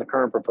on the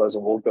current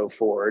proposal will go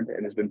forward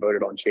and has been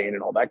voted on chain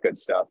and all that good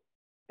stuff,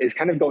 is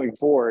kind of going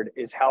forward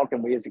is how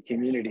can we as a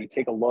community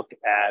take a look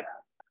at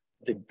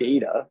the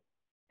data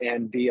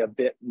and be a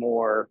bit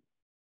more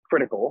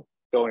critical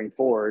going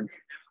forward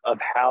of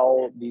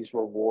how these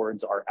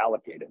rewards are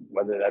allocated,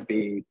 whether that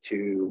be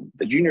to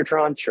the junior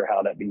tranche or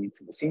how that be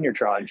to the senior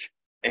tranche.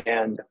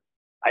 And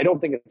I don't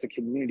think it's a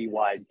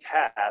community-wide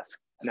task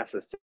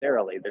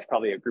necessarily. There's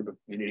probably a group of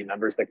community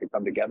members that could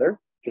come together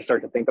to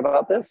start to think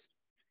about this.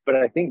 But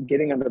I think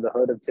getting under the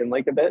hood of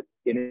Tinlake a bit,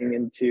 getting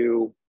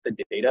into the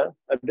data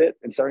a bit,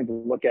 and starting to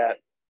look at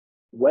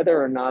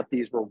whether or not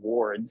these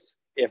rewards,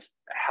 if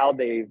how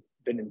they've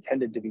been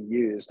intended to be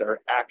used,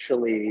 are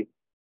actually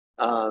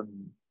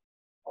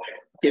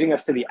getting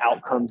us to the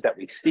outcomes that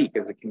we seek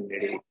as a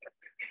community.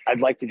 I'd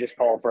like to just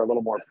call for a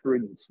little more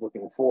prudence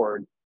looking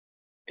forward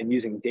and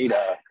using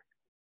data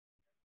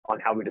on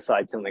how we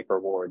decide Tinlake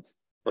rewards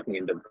looking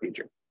into the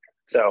future.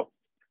 So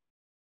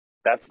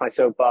that's my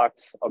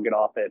soapbox. I'll get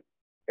off it.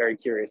 Very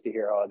curious to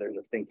hear how others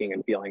are thinking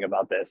and feeling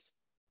about this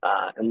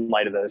in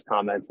light of those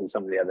comments and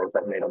some of the others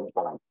I've made on the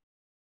forum.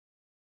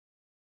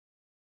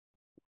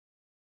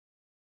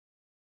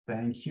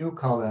 Thank you,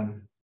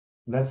 Colin.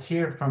 Let's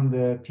hear from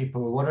the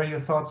people. What are your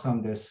thoughts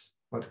on this,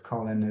 what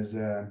Colin is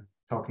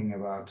talking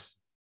about?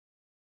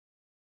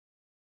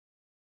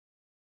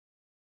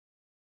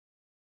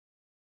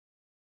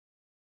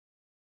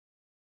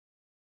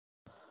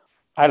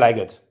 I like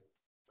it.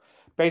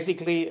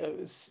 Basically,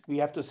 we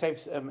have to save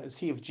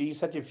CFG,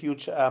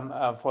 Centrifuge,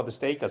 for the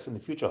stakers in the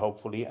future,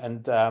 hopefully.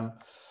 And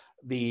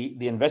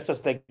the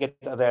investors, they get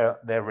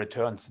their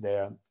returns,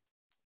 their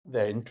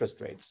interest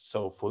rates.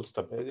 So full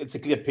stop. It's a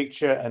clear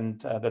picture, and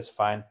that's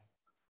fine.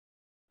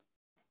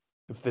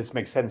 If this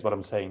makes sense, what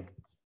I'm saying.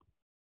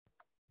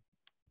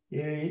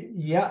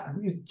 Yeah,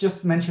 you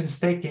just mentioned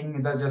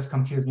staking. That just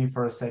confused me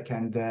for a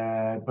second.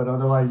 But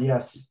otherwise,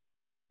 yes.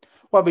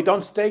 Well, we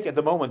don't stake at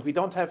the moment. We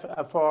don't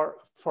have for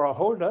our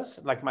holders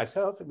like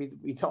myself.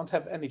 We don't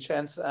have any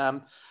chance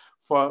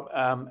for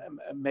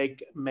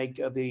make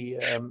the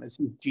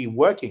CFG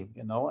working,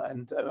 you know,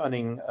 and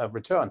earning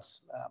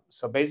returns.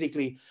 So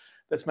basically,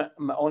 that's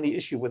my only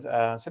issue with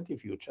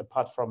Centrifuge,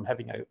 apart from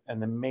having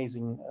an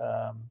amazing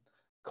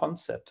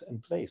concept in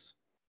place.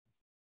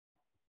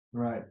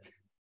 Right.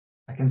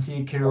 I can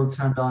see Kirill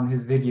turned on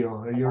his video.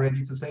 Are you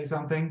ready to say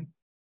something?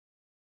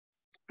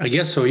 I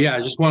guess so. Yeah,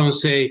 I just wanted to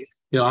say,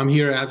 you know, I'm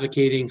here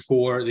advocating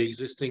for the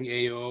existing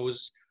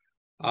AOs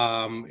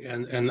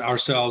and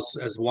ourselves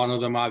as one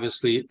of them,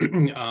 obviously.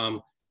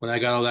 When I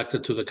got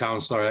elected to the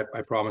council,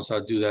 I promised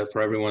I'd do that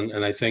for everyone.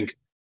 And I think,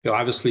 you know,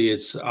 obviously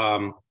it's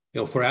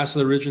for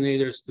asset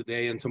originators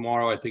today and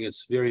tomorrow, I think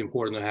it's very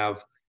important to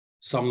have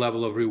some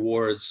level of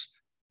rewards.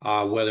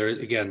 Whether,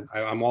 again,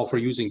 I'm all for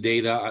using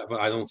data, but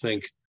I don't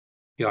think,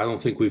 I don't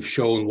think we've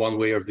shown one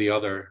way or the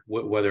other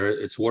whether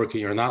it's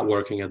working or not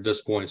working at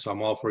this point. So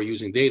I'm all for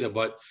using data,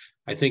 but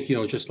I think,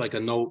 just like a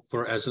note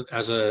for as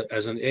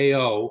an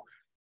AO,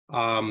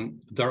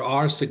 there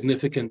are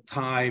significant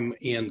time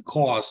and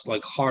costs,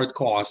 like hard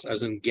costs,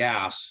 as in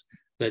gas,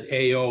 that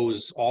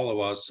AOs, all of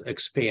us,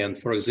 expand.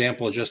 For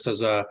example, just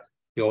as a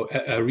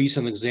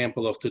recent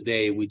example of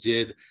today, we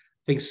did, I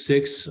think,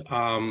 6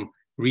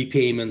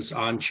 repayments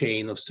on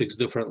chain of 6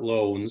 different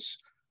loans.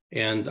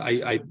 And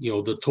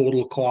the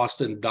total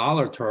cost in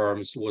dollar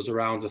terms was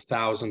around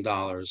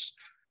 $1,000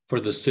 for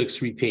the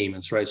 6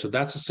 repayments, right? So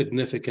that's a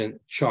significant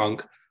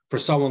chunk for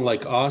someone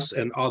like us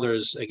and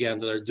others, again,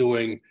 that are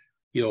doing,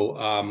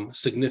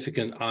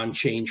 significant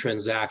on-chain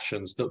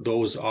transactions.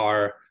 Those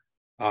are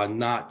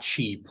not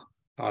cheap.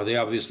 They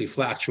obviously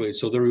fluctuate.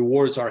 So the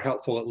rewards are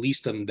helpful, at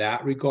least in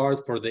that regard,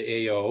 for the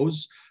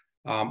AOs.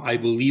 I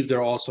believe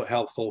they're also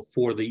helpful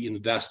for the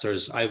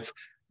investors. I've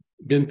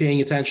been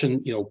paying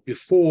attention,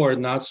 before,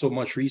 not so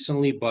much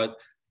recently, but,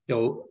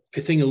 I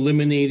think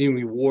eliminating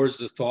rewards,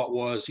 the thought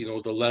was,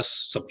 the less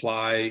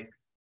supply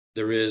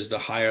there is, the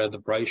higher the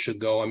price should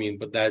go. I mean,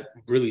 but that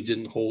really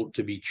didn't hold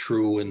to be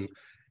true in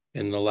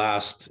the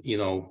last,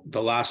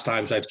 the last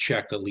times I've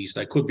checked, at least.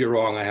 I could be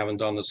wrong. I haven't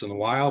done this in a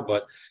while,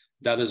 but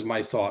that is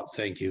my thought.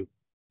 Thank you.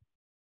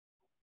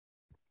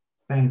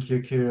 Thank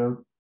you,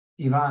 Kirill.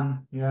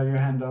 Ivan, you have your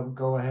hand up.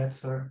 Go ahead,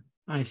 sir.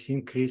 I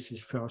think Chris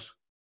is first.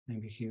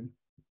 Maybe he.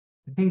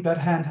 I think that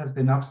hand has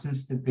been up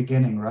since the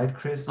beginning, right,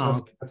 Chris?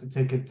 Just okay. to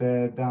take it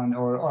down,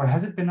 or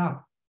has it been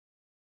up?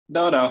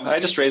 No, I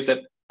just raised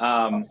it.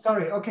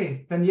 Sorry.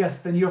 Okay, then yes,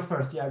 then you're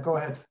first. Yeah, go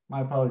ahead.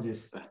 My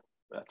apologies.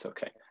 That's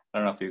okay. I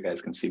don't know if you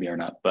guys can see me or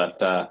not,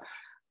 but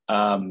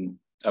oh,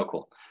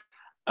 cool.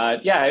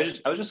 Yeah,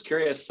 I was just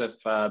curious if,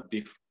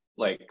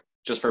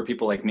 just for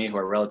people like me who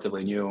are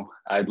relatively new,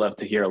 I'd love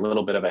to hear a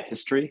little bit of a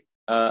history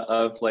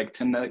of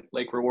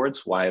Tinlake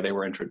rewards, why they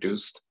were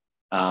introduced.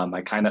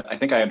 I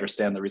think I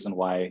understand the reason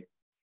why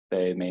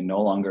they may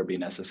no longer be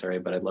necessary,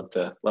 but I'd love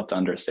to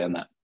understand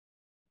that.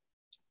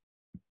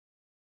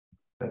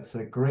 That's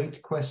a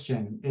great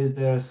question. Is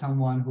there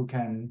someone who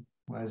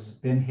has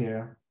been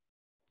here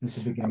since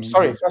the beginning? I'm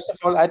sorry. First of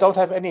all, I don't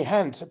have any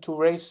hand to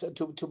raise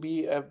to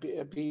be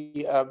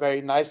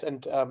very nice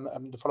and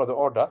to follow the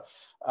order.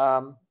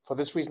 For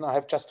this reason, I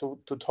have just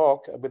to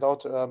talk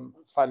without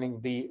finding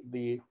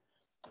the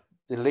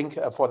link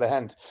for the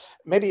hand.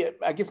 Maybe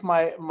I give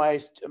my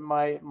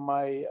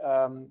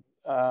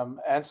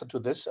answer to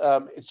this.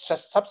 It's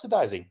just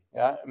subsidizing,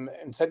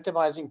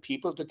 incentivizing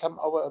people to come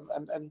over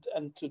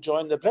and to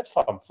join the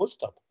platform. Full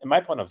stop. In my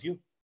point of view.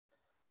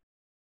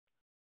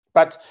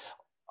 But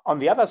on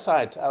the other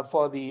side,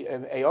 for the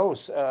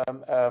AOs,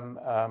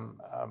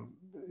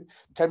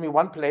 tell me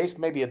one place,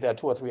 maybe there are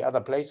 2 or 3 other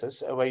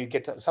places where you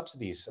get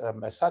subsidies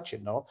as such,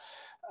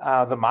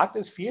 The market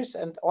is fierce,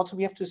 and also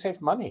we have to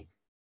save money.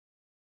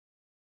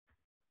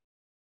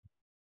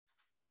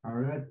 All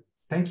right.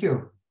 Thank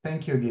you.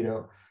 Thank you,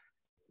 Guido.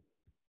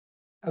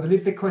 I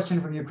believe the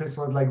question from you, Chris,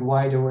 was like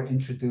why they were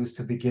introduced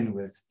to begin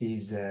with,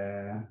 these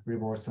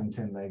rewards on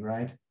Tinlake,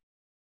 right?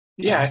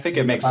 Yeah, I think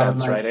it makes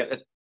sense, right?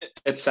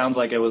 It sounds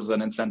like it was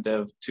an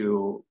incentive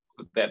to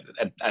that.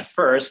 At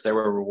first, there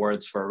were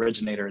rewards for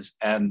originators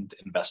and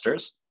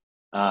investors,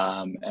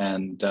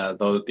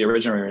 though the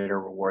originator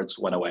rewards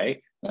went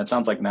away, and it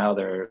sounds like now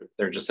they're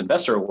just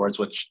investor rewards,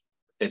 which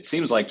it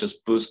seems like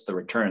just boost the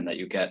return that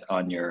you get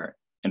on your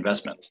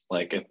investment.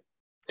 Like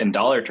in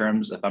dollar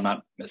terms, if I'm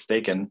not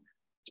mistaken,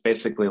 it's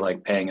basically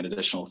like paying an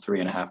additional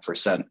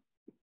 3.5%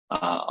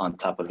 on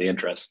top of the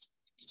interest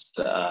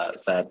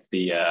that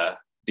the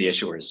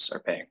issuers are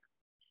paying.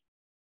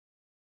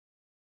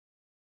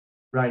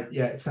 Right.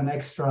 Yeah, it's an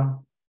extra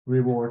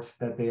reward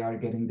that they are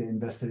getting, the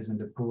investors in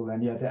the pool.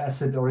 And yeah, the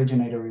asset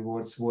originator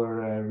rewards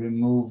were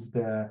removed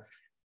a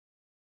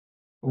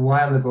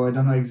while ago. I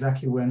don't know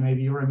exactly when.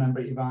 Maybe you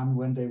remember, Ivan,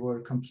 when they were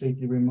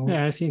completely removed?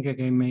 Yeah, I think I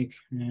can make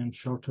a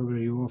short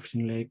overview of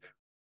Tinlake,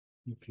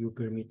 if you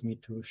permit me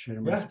to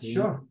share my screen.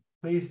 Yeah, sure.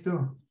 Please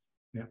do.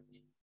 Yeah.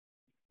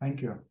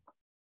 Thank you.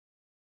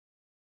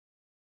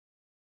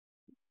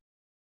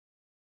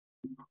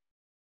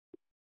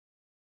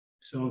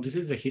 So this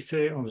is the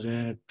history of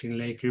the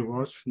Tinlake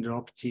rewards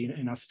dropped in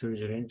and asset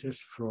originators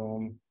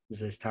from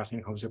the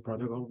starting of the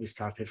protocol. We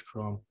started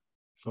from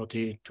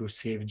 42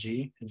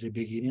 CFG at the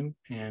beginning,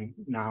 and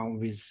now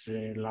with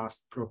the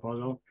last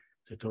proposal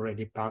that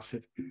already passed,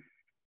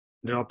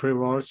 drop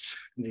rewards.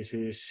 This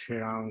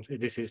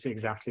is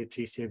exactly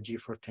 3 CFG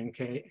for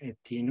 10K.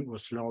 18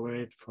 was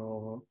lowered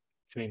for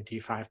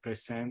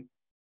 25%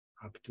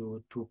 up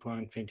to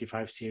 2.25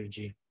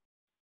 CFG.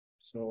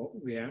 So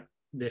we are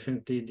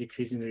definitely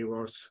decreasing the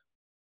rewards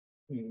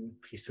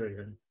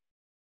historically.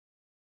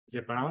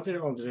 The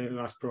parameter of the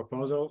last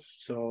proposal,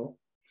 so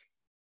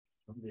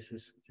this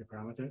is the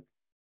parameter.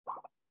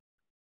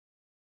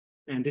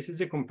 And this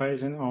is a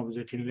comparison of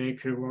the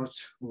Tinlake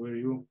rewards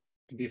overview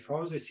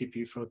before the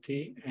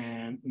CP40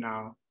 and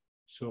now.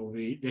 So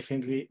we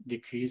definitely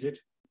decrease it.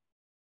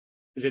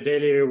 The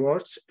daily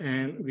rewards,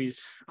 and with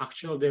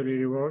actual daily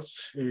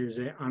rewards,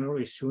 the annual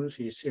issuance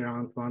is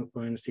around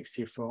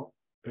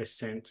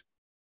 1.64%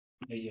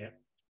 a year.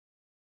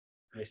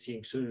 I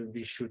think so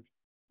we should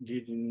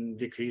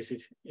decrease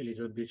it a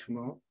little bit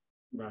more,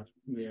 but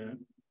we are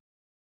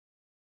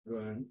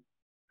going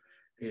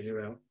really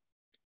well.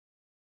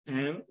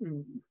 And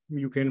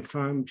you can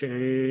find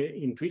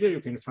in Twitter, you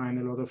can find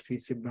a lot of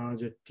tweets about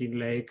the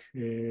Tinlake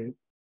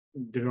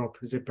drop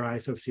the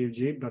price of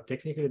CFG, but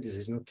technically this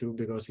is not true,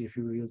 because if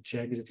you will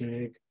check the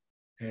Tinlake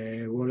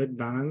wallet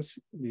balance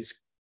is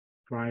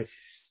quite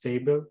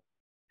stable,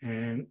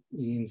 and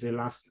in the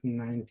last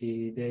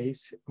 90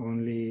 days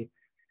only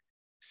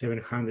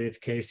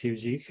 700k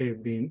CFG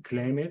have been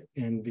claimed,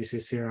 and this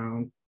is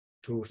around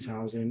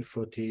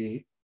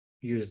 2040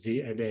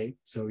 USD a day,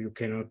 so you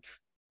cannot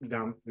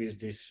dump with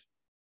this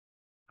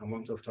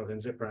amount of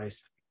tokens the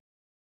price.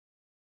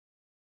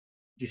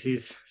 This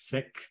is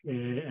SEC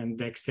and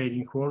DEX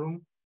trading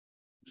quorum.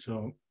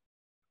 So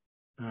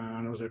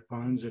another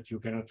point that you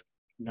cannot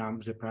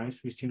dump the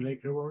price with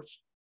Tinlake rewards.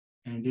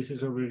 And this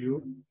is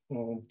overview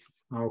of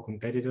our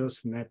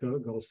competitors, Maple,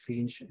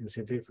 Goldfinch, and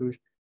Centrifuge,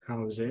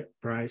 how the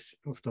price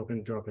of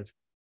token dropped.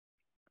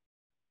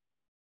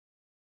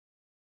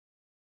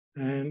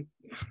 And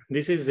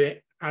this is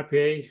the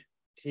APA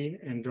team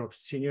and drop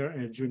senior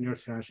and junior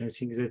tranche. I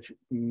think that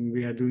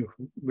we are doing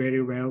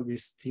very well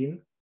with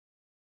team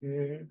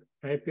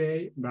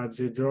APA, but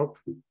the drop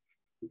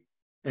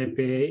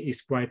APA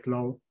is quite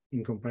low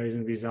in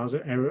comparison with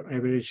other.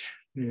 Average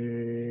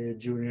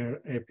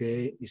junior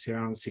APA is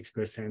around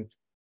 6%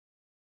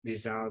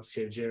 without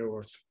CFG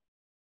rewards.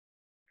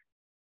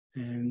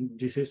 And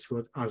this is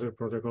what other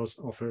protocols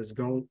offers.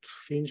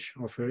 Goldfinch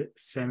offer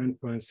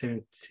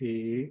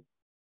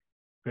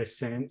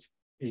 7.70%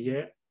 a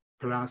year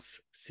plus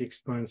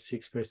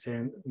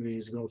 6.6%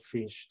 with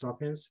Goldfinch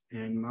tokens,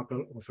 and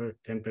Maple offer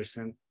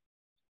 10%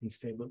 in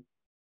stable.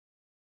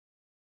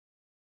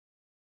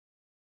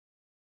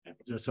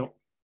 That's all.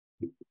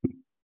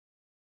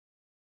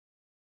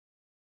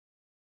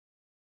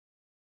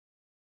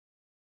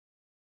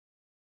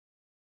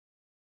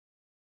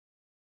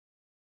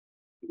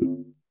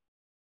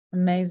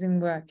 Amazing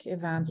work,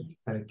 Ivan.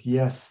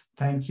 Yes,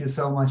 thank you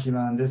so much,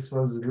 Ivan. This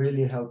was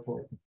really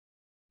helpful.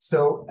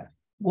 So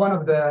one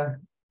of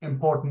the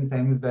important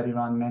things that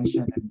Ivan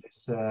mentioned in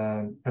this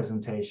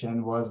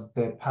presentation was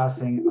the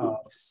passing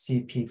of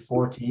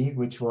CP40,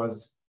 which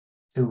was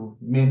to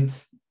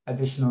mint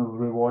additional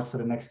rewards for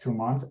the next 2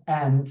 months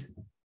and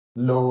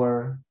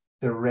lower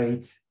the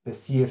rate, the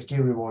CFG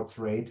rewards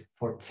rate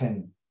for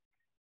TIN.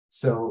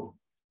 So,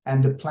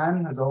 and the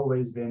plan has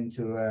always been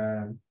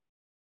to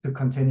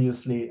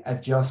continuously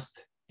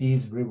adjust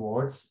these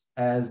rewards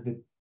as the,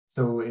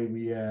 so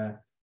we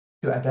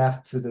to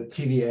adapt to the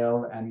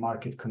TVL and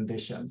market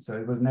conditions. So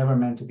it was never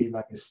meant to be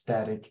like a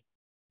static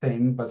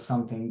thing, but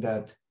something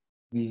that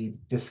we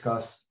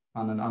discuss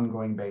on an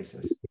ongoing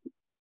basis.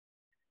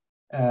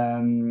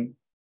 It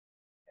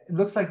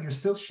looks like you're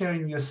still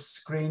sharing your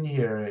screen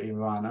here,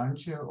 Ivan,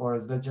 aren't you? Or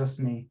is that just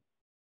me?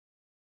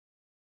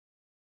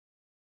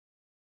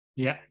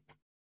 Yeah.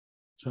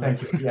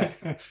 Thank you.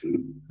 Yes.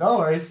 No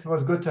worries. It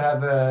was good to have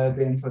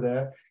the info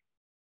there.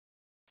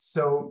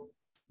 So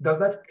does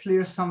that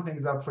clear some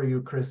things up for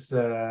you, Chris?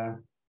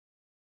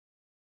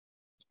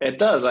 It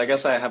does. I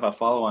guess I have a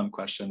follow-on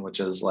question, which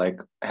is like,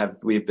 have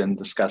we been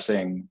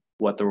discussing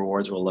what the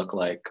rewards will look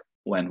like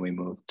when we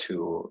move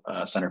to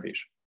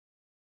Centrifuge?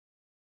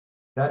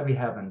 That we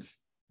haven't.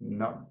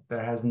 No,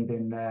 there hasn't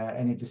been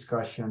any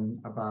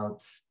discussion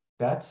about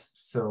that.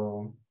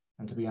 So,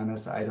 and to be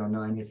honest, I don't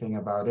know anything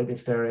about it.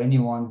 If there are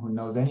anyone who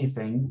knows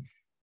anything,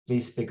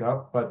 please speak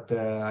up. But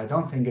I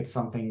don't think it's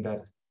something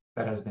that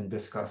has been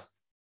discussed,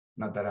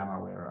 not that I'm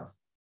aware of.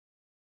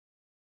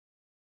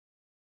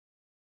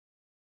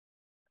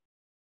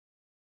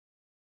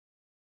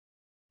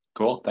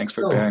 Cool. Thanks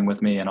for bearing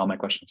with me and all my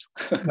questions.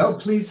 No,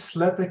 please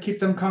keep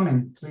them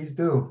coming. Please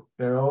do.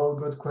 They're all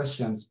good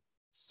questions.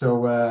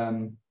 So,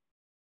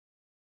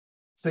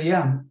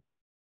 yeah.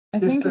 I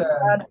think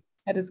Assad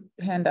had his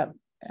hand up.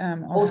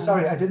 Oh,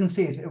 sorry, I didn't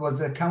see it. It was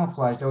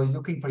camouflaged. I was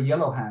looking for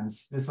yellow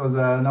hands. This was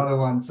another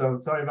one. So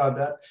sorry about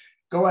that.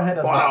 Go ahead,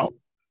 Assad.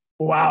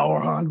 Wow,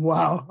 Orhan.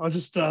 Wow. I'll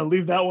just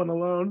leave that one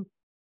alone.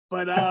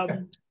 But I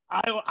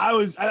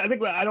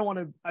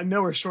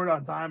know we're short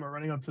on time. We're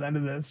running up to the end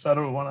of this, so I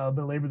don't want to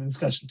belabor the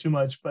discussion too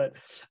much, but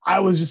I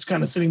was just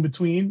kind of sitting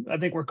between, I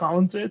think, where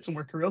Colin sits and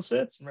where Kirill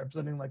sits, and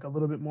representing like a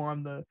little bit more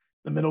on the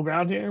middle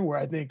ground here, where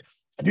I do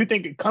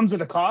think it comes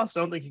at a cost.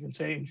 I don't think you can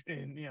say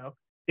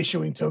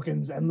issuing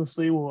tokens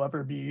endlessly will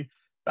ever be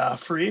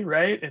free,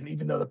 right? And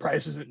even though the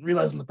price isn't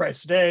realizing the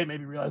price today,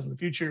 maybe realizing the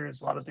future,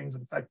 it's a lot of things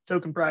that affect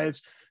token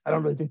price. I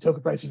don't really think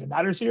token price even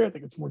matters here. I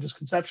think it's more just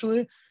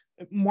conceptually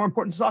more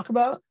important to talk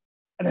about.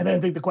 And then I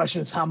think the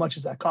question is, how much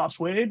is that cost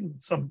weighed?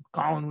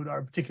 Colin would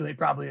articulate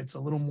probably it's a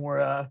little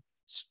more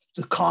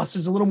the cost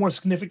is a little more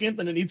significant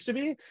than it needs to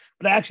be.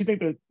 But I actually think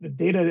that the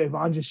data that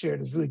Ivan just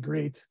shared is really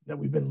great, that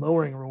we've been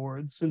lowering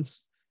rewards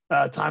since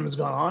time has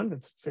gone on.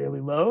 It's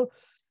fairly low.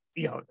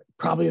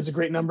 Probably is a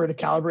great number to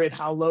calibrate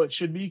how low it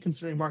should be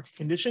considering market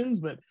conditions,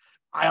 but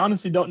I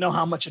honestly don't know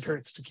how much it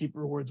hurts to keep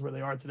rewards where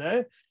they are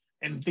today.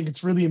 And I think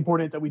it's really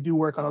important that we do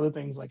work on other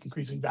things like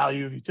increasing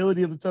value of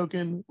utility of the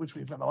token, which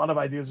we've had a lot of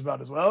ideas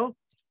about as well.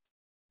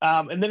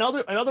 And then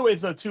in other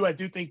ways, though, too, I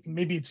do think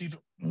maybe it's even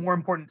more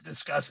important to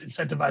discuss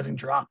incentivizing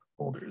drop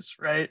holders,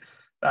 right?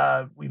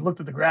 We looked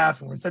at the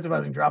graph and we're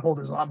incentivizing drop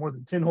holders a lot more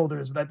than tin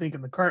holders, but I think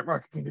in the current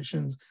market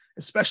conditions,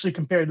 especially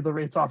compared to the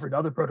rates offered to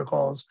other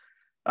protocols,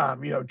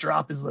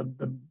 drop is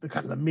the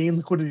kind of the main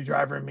liquidity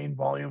driver and main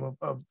volume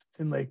of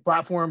Tinlake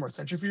platform or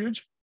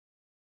Centrifuge.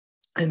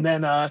 And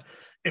then I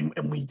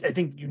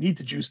think you need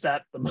to juice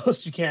that the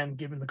most you can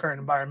given the current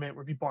environment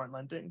where people aren't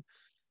lending.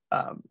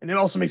 And it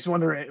also makes you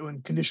wonder,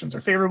 when conditions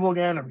are favorable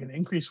again, are we going to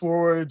increase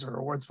rewards, or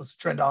rewards supposed to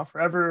trend off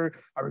forever?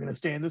 Are we going to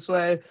stay in this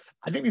way?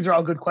 I think these are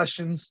all good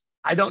questions.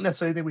 I don't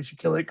necessarily think we should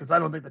kill it because I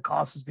don't think the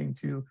cost is being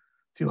too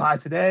high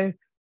today.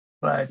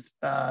 But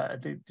I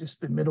think just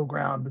the middle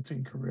ground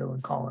between Kirill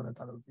and Colin, I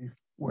thought it would be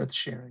worth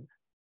sharing.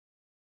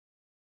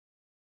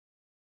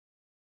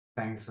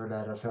 Thanks for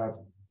that, Asaf.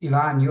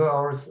 Ivan, you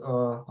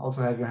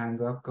also have your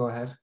hands up. Go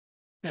ahead.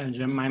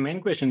 Yeah, my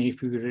main question,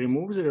 if we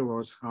remove the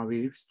rewards, how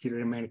we still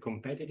remain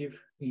competitive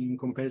in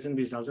comparison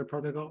with other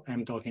protocol?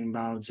 I'm talking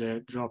about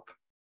the drop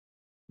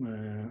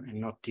and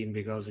not tin,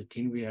 because the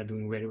tin we are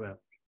doing very well.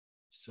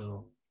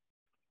 So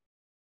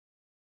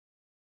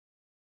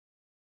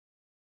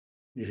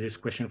this is a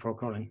question for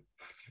Colin.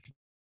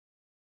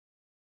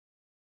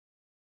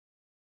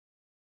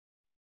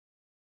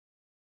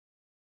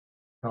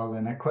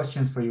 Colin,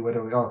 questions for you.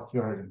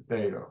 You heard it.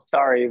 There you go.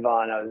 Sorry,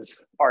 Ivan, I was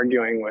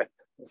arguing with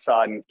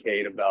Assad and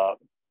Kate about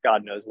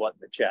God knows what in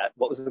the chat.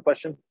 What was the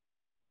question?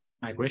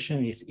 My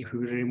question is, if we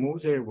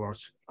remove the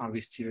rewards, are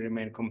we still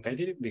remain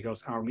competitive?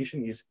 Because our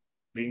mission is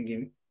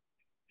bringing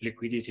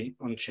liquidity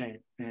on chain,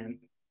 and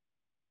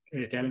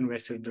retail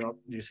investor drop,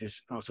 this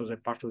is also the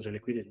part of the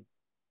liquidity.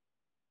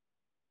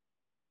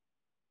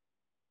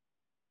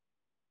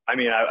 I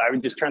mean, I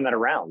would just turn that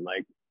around.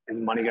 Like, is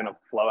money going to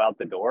flow out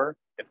the door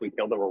if we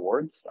kill the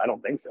rewards? I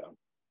don't think so.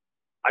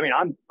 I mean,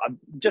 I'm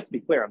just to be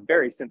clear, I'm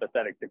very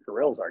sympathetic to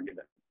Kirill's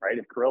argument, right?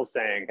 If Kirill's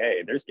saying,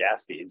 hey, there's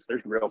gas fees,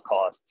 there's real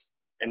costs,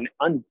 and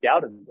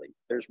undoubtedly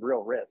there's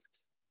real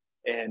risks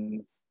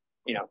in,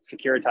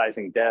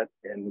 securitizing debt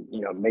and,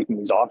 making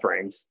these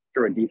offerings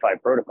through a DeFi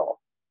protocol.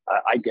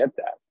 I get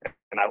that,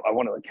 and I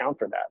want to account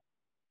for that,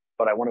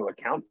 but I want to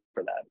account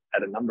for that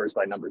at a numbers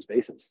by numbers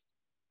basis.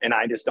 And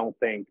I just don't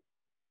think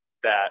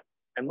that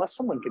unless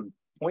someone can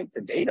point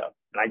to data,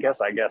 and I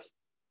guess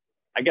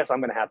I'm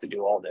going to have to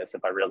do all this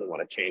if I really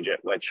want to change it,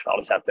 which I'll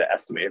just have to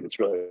estimate if it's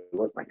really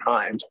worth my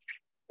time,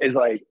 is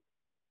like,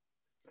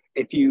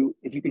 if you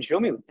can show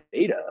me with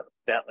data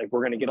that like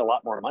we're going to get a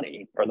lot more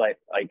money, or like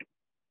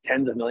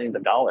tens of millions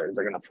of dollars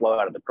are going to flow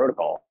out of the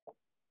protocol,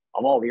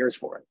 I'm all ears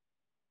for it.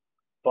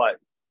 But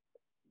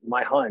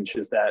my hunch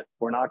is that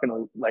we're not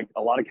going to,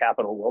 a lot of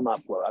capital will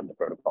not flow out of the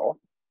protocol,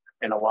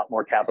 and a lot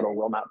more capital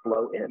will not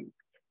flow in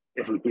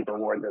if we keep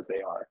rewards as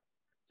they are.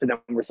 So then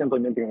we're simply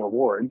minting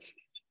rewards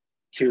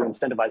to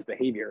incentivize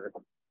behavior,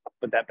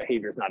 but that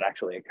behavior is not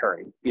actually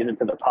occurring, either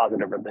to the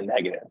positive or the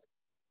negative.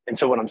 And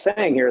so what I'm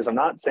saying here is, I'm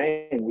not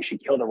saying we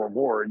should kill the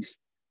rewards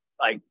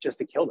just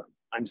to kill them.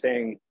 I'm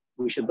saying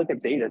we should look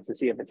at data to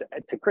see if it's,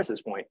 to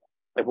Chris's point,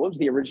 what was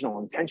the original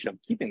intention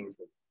of keeping these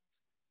rewards?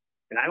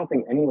 And I don't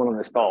think anyone on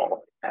this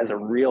call has a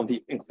real view,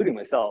 including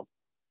myself,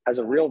 has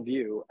a real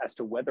view as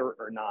to whether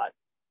or not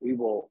we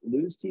will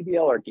lose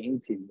TVL or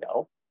gain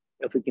TVL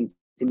if we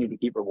continue to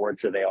keep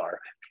rewards where they are,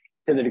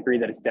 to the degree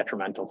that it's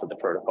detrimental to the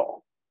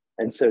protocol.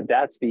 And so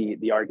that's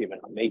the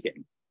argument I'm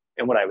making.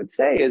 And what I would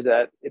say is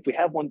that if we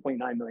have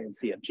 1.9 million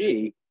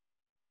CFG,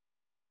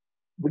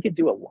 we could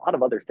do a lot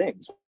of other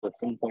things with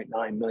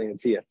 1.9 million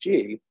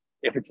CFG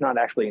if it's not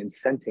actually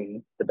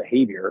incenting the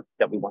behavior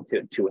that we want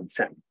to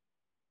incent.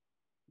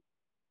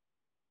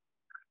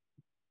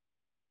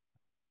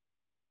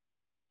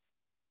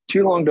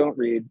 Too long, don't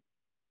read.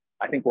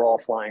 I think we're all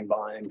flying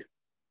blind,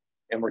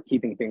 and we're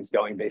keeping things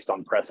going based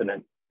on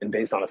precedent and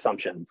based on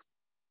assumptions,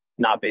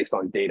 not based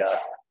on data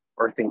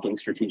or thinking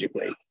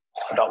strategically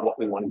about what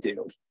we want to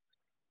do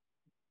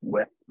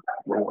with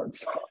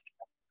rewards.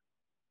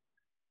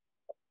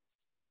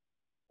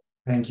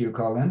 Thank you,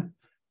 Colin.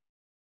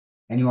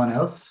 Anyone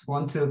else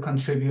want to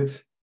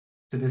contribute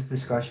to this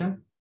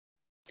discussion?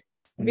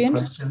 Any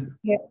question?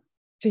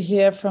 To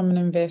hear from an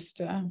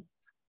investor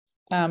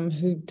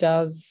who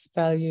does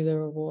value the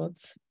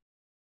rewards,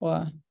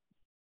 or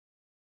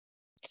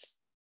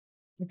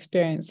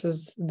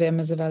experiences them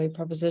as a value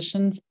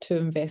proposition to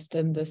invest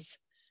in this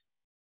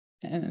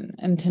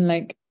in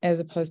Tinlake as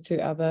opposed to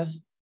other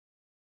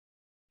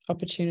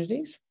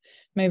opportunities.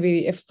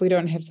 Maybe if we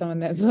don't have someone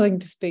that's willing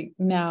to speak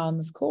now on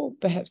this call,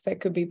 perhaps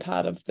that could be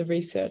part of the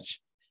research.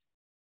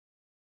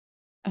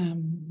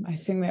 I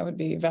think that would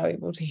be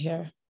valuable to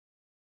hear.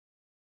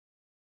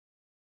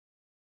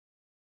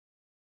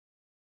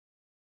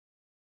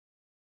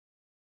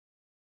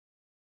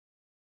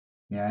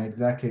 Yeah,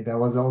 exactly. That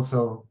was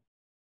also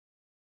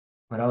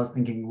what I was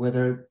thinking,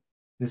 whether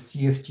the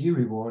CFG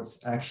rewards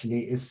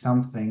actually is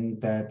something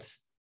that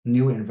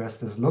new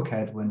investors look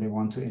at when they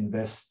want to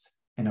invest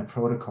in a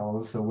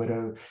protocol. So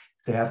whether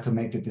they have to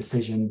make the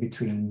decision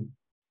between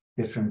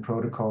different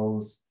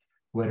protocols,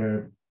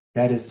 whether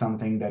that is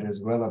something that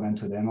is relevant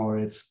to them, or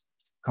it's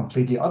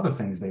completely other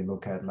things they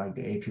look at, like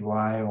the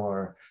APY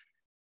or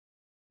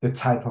the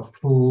type of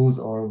pools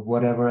or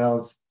whatever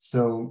else.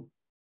 So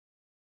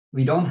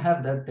we don't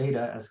have that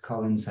data, as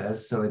Colin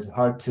says, so it's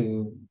hard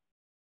to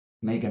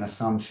make an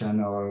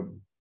assumption or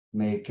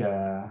make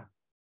a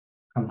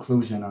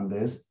conclusion on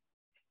this.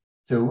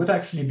 So it would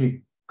actually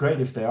be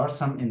great if there are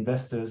some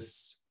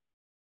investors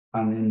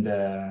in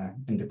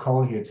the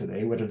call here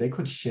today, whether they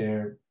could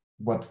share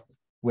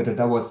whether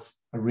that was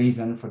a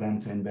reason for them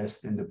to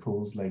invest in the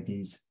pools like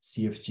these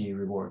CFG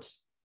rewards.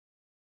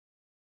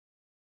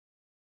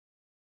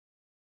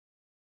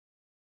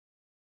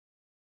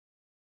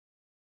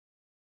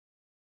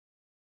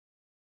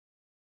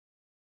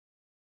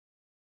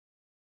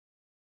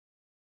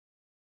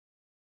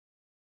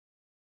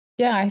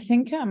 Yeah, I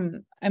think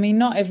I mean,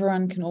 not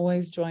everyone can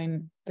always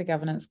join the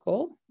governance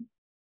call.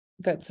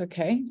 That's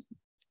okay.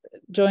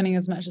 Joining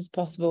as much as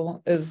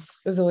possible is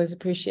always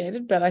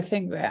appreciated, but I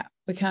think that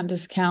we can't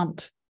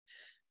discount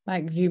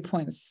like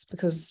viewpoints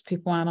because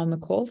people aren't on the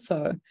call.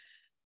 So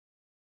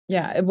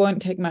yeah, it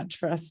won't take much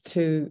for us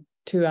to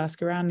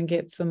ask around and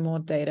get some more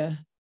data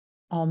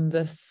on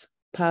this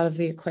part of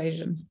the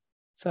equation.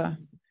 So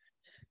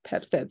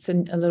perhaps that's a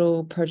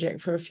little project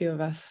for a few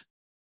of us.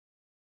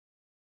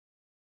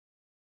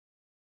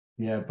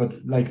 Yeah,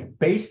 but like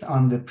based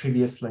on the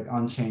previous like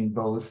on-chain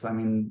votes, I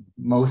mean,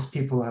 most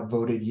people have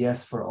voted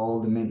yes for all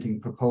the minting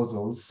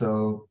proposals.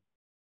 So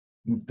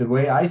the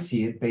way I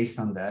see it based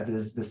on that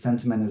is the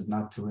sentiment is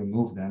not to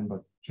remove them,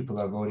 but people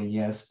are voting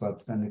yes.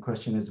 But then the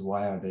question is,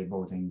 why are they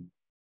voting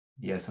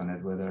yes on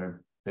it?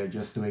 Whether they're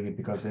just doing it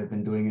because they've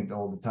been doing it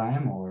all the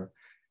time or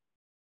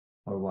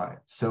why.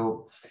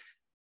 So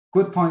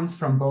good points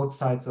from both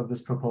sides of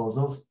this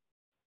proposals.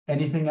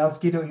 Anything else,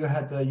 Guido? You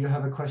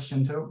have a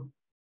question too?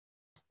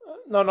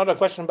 No, not a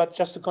question, but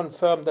just to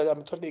confirm that I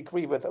totally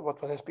agree with what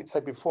has been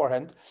said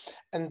beforehand.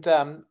 And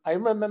I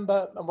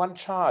remember one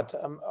chart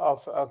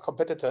of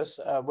competitors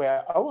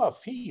where our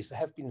fees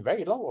have been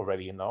very low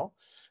already, you know.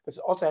 This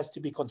also has to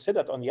be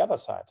considered on the other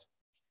side.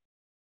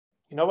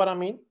 You know what I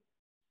mean?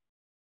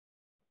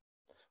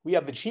 We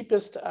are the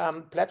cheapest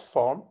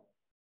platform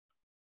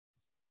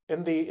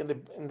in the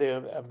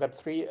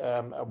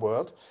Web3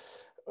 world.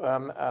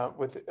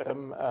 With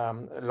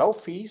low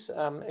fees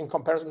in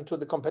comparison to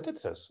the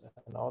competitors.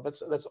 You know,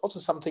 that's also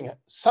something.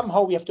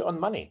 Somehow we have to earn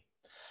money,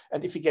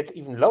 and if we get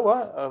even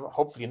lower,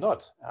 hopefully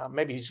not.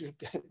 Maybe it should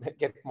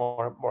get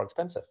more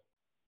expensive.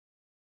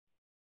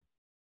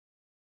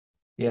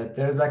 Yeah,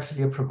 there's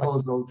actually a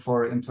proposal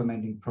for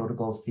implementing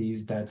protocol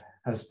fees that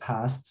has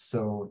passed,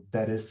 so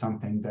that is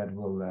something that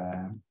will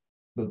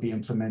be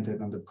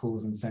implemented on the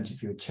pools and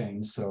Centrifuge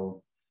chain.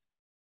 So,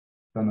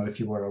 don't know if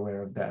you were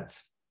aware of that.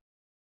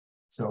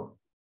 So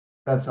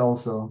that's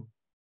also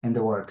in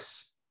the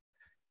works.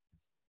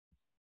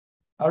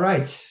 All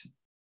right.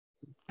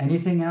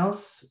 Anything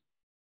else?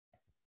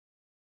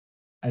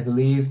 I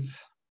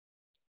believe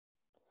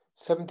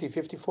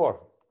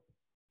 7054.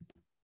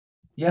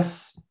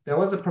 Yes, there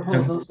was a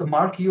proposal. So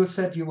Mark, you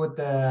said you would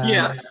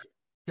yeah,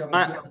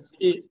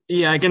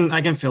 I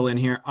can fill in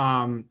here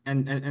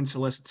and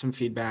solicit some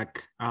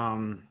feedback.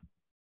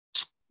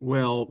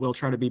 We'll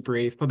try to be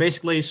brief, but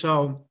basically,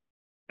 so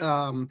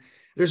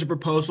there's a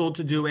proposal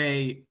to do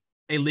a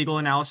legal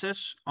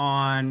analysis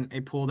on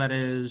a pool that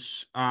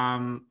is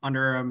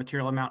under a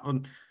material amount,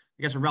 I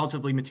guess a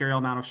relatively material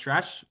amount of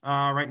stress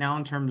right now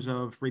in terms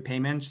of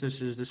repayments. This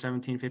is the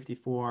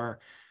 1754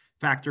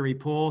 factory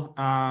pool.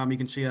 You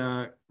can see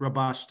a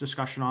robust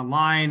discussion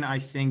online. I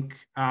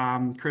think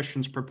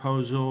Christian's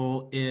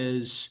proposal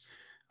is,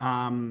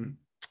 and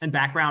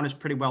background is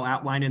pretty well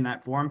outlined in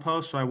that forum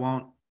post, so I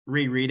won't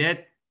reread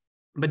it.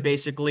 But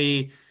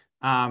basically,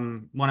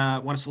 want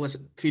to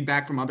solicit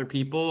feedback from other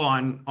people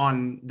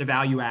on the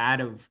value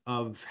add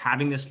of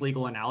having this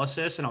legal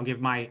analysis, and I'll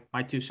give my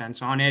 2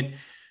 cents on it.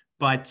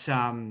 But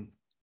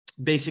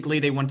basically,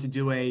 they want to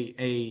do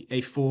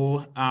a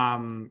full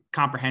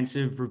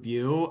comprehensive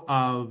review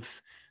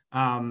of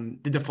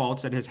the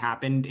defaults that has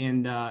happened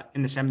in the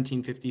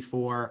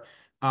 1754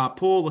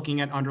 pool, looking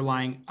at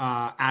underlying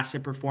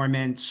asset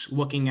performance,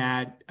 looking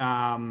at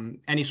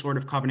any sort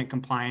of covenant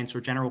compliance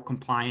or general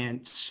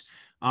compliance.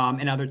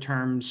 And other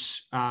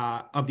terms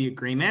of the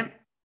agreement.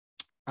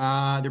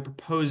 They're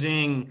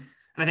proposing,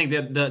 and I think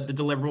the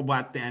deliverable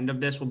at the end of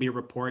this will be a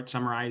report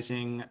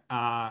summarizing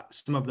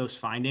some of those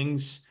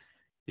findings.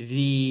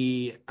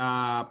 The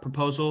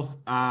proposal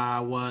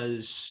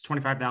was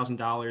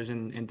 $25,000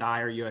 in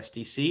DAI or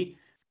USDC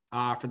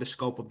for the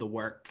scope of the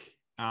work.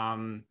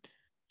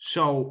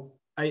 So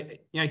I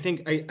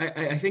think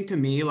to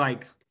me,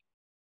 like,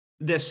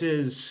 this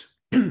is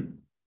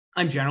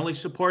I'm generally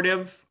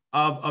supportive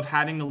of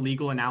having a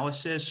legal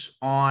analysis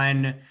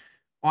on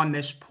on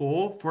this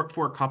pool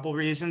for a couple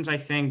reasons. I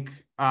think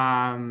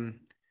one,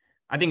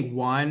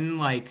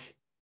 like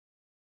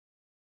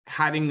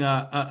having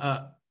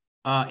a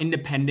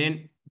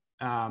independent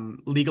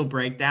legal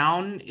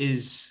breakdown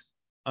is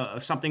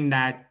something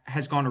that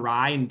has gone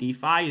awry in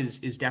DeFi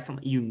is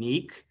definitely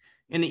unique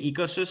in the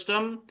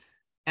ecosystem.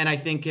 And I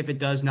think if it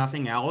does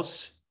nothing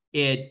else,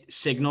 it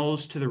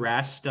signals to the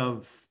rest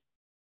of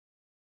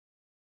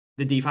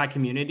the DeFi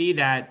community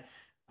that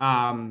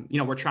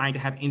we're trying to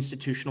have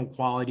institutional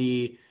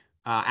quality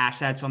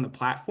assets on the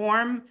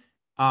platform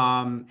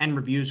and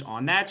reviews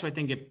on that. So I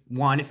think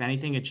if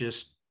anything,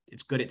 it's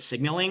good at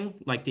signaling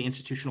like the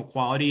institutional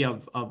quality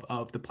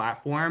of the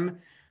platform.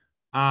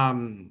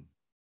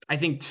 I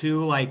think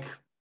too, like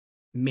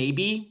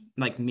maybe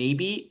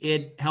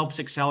it helps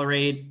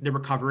accelerate the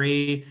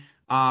recovery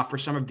for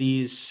some of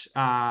these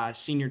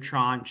senior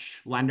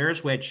tranche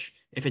lenders, which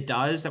if it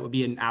does, that would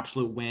be an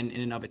absolute win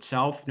in and of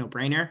itself, no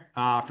brainer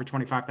for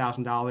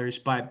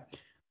 $25,000. But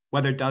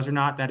whether it does or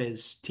not, that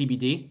is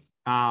TBD.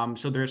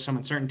 So there's some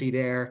uncertainty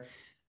there.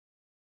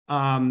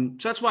 So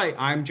that's why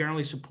I'm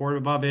generally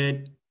supportive of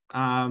it.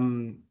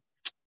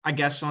 I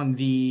guess kind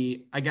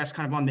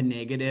of on the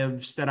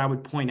negatives that I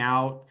would point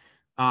out,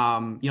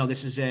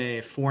 this is a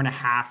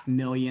 $4.5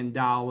 million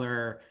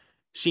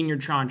senior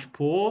tranche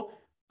pool.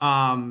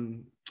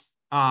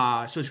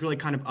 So it's really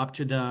kind of up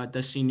to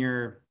the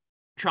senior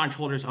tranche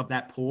holders of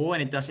that pool,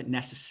 and it doesn't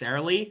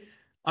necessarily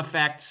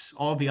affect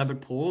all the other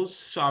pools.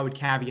 So I would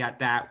caveat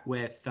that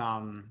with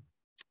some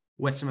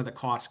of the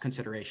cost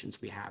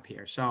considerations we have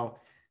here. So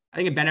I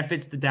think it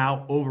benefits the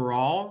DAO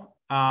overall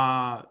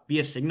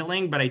via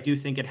signaling, but I do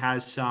think it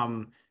has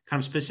some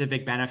kind of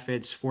specific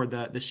benefits for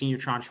the senior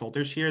tranche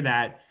holders here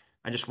that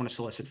I just want to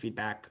solicit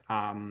feedback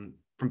from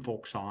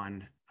folks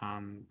on.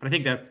 But I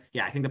think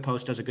the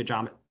post does a good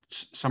job at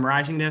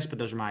summarizing this, but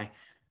those are my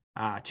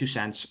 2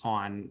 cents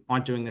on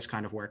doing this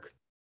kind of work.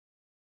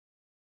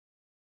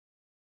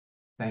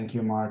 Thank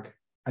you, Mark.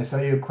 I saw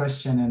your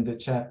question in the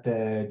chat,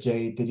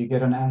 Jay. Did you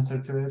get an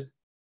answer to it?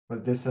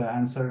 Was this an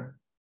answer?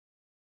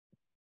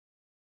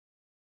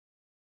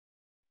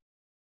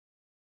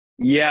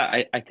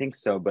 Yeah, I think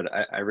so, but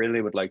I really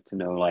would like to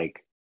know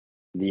like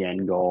the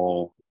end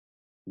goal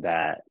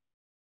that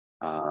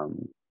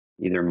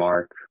either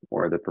Mark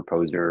or the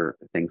proposer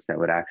thinks that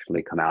would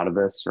actually come out of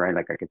this, right?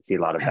 Like I could see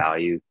a lot of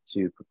value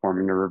to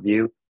performing a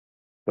review,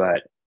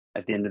 but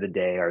at the end of the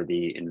day, are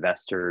the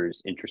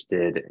investors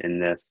interested in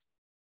this?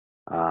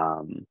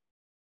 And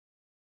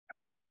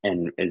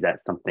is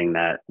that something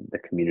that the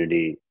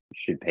community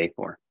should pay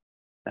for?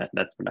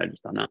 That's what I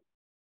just don't know.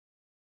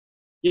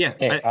 Yeah.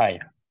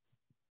 Hi.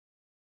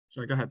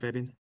 Sorry, go ahead,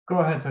 Fabian. Go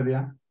ahead,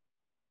 Fabian.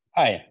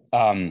 Hi.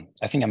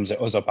 I think I'm the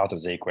other part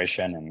of the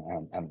equation,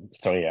 and I'm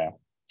sorry I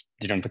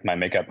didn't put my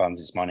makeup on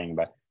this morning,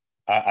 but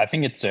I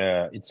think it's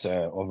a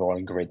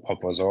overall great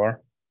proposal.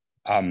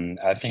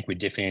 I think we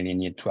definitely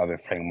need to have a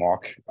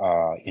framework,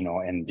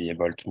 and be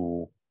able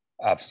to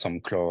have some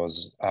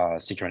clause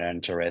securing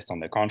interest on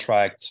the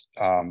contract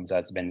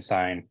that's been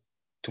signed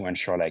to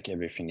ensure like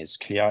everything is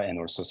clear, and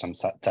also some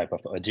type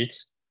of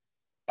audits.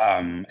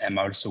 I'm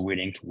also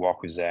willing to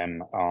work with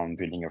them on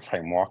building a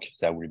framework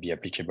that will be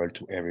applicable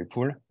to every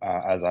pool,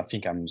 as I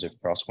think I'm the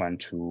first one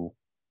to,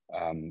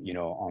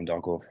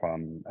 undergo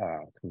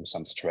through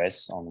some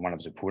stress on one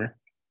of the pool.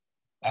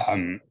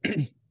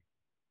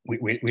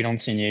 We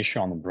don't see any issue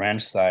on the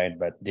branch side,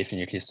 but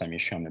definitely some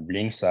issue on the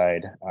Blink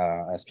side.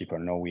 As people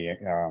know, we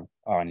are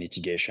in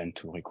litigation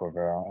to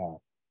recover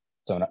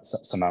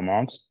some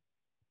amount.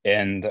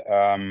 And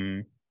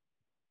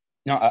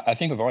no, I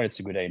think overall it's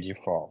a good idea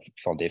for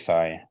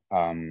DeFi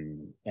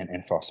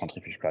and for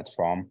Centrifuge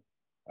platform.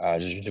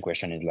 Just the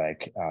question is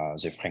like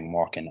the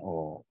framework and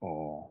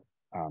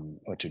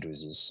how to do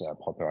this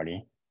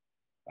properly.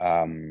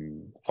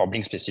 For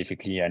Blink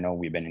specifically, I know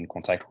we've been in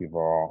contact with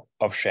our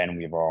off-chain,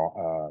 with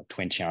our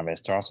 20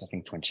 investors, I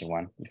think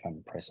 21 if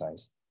I'm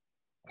precise.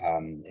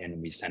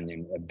 And we send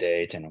them an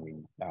update and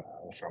we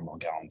offer more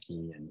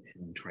guarantee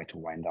and try to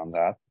wind down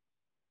that.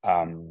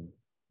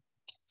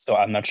 So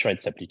I'm not sure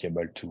it's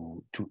applicable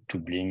to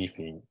Blink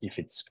if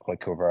it's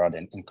recovered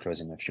and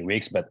closed in a few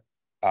weeks, but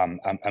I'm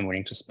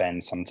willing to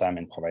spend some time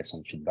and provide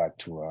some feedback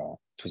to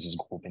this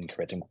group and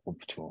create a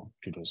group to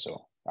do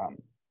so.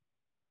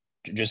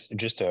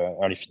 Just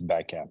early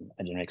feedback. I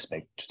didn't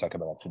expect to talk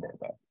about it today,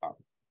 but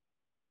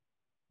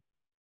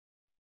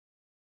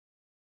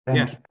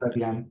Thank you,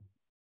 Fabian.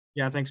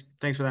 Yeah, thanks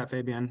for that,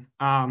 Fabian.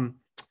 I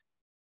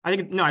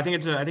think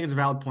it's a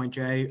valid point,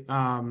 Jay.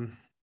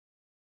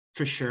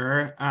 For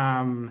sure.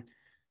 I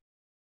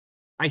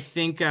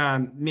think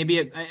I think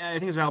it's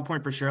a valid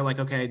point for sure. Like,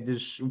 okay,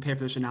 we pay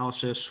for this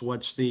analysis.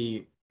 What's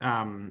the?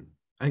 I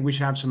think we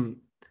should have some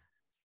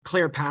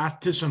clear path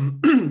to some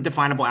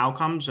definable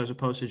outcomes as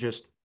opposed to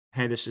just,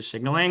 hey, this is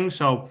signaling.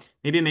 So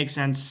maybe it makes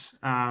sense,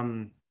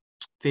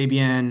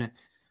 Fabian,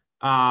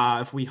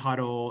 if we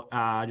huddle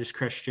just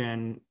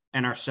Christian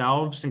and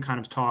ourselves and kind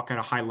of talk at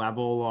a high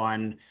level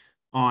on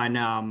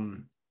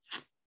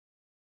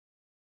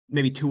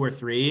maybe 2 or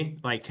 3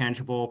 like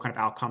tangible kind of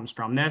outcomes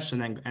from this,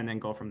 and then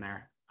go from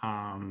there.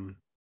 I'm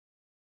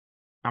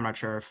not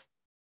sure if.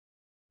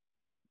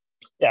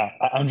 Yeah,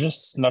 I'm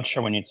just not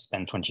sure we need to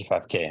spend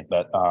 25K,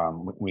 but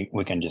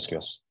we can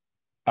discuss.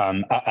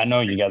 I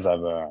know you guys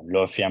have a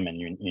law firm and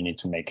you need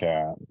to make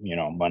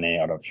money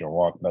out of your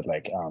work, but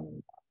like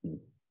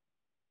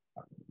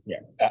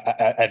yeah,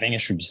 I think it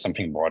should be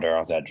something broader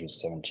than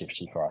just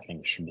 754. I think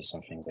it should be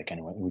something that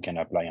we can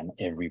apply on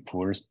every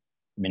pool,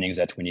 meaning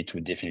that we need to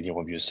definitely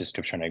review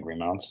subscription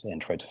agreements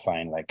and try to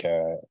find like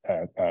a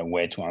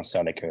way to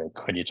answer like a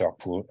creditor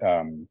pool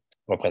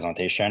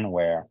representation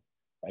where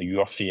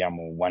your firm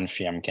or one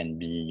firm can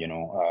be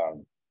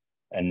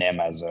a name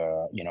as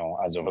a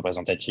as a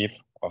representative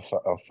of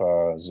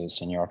the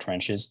senior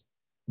tranches.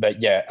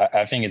 But yeah,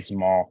 I think it's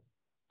more.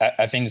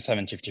 I think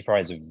 754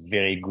 is a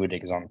very good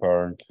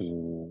example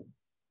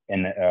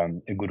and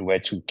a good way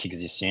to kick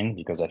this in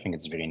because I think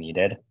it's very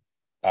needed.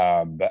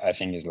 But I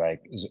think it's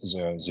like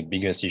the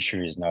biggest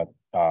issue is not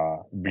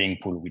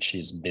Blink pool, which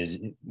is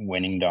busy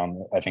winding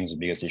down. I think the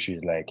biggest issue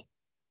is like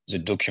the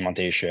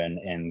documentation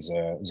and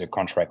the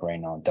contract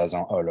right now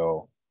doesn't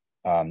allow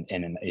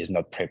and is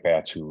not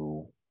prepared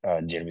to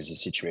deal with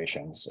these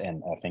situations.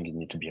 And I think it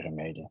needs to be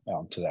remedied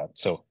to that.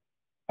 So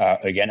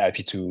again,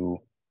 happy to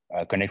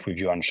connect with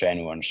you on chain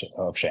or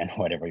off chain,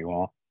 whatever you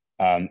want,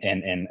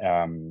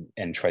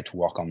 and try to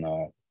work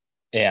on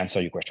answer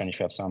your question if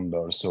you have some, but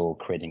also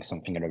creating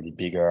something a little bit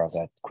bigger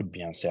that could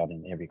be answered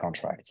in every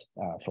contract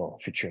for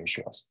future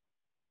issues.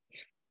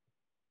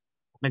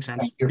 Makes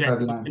sense. Thank you,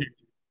 Fabian.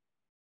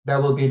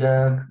 That will be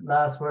the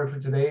last word for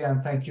today,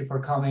 and thank you for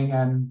coming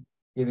and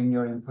giving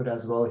your input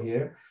as well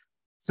here.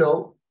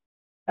 So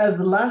as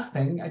the last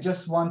thing, I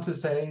just want to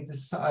say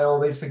this, I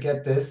always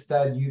forget this,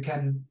 that you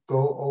can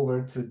go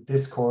over to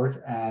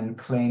Discord and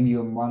claim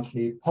your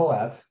monthly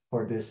POAP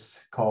for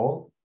this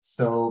call.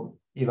 So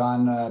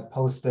Ivan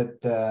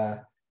posted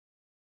the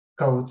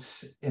code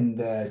in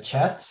the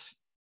chat.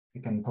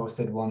 You can post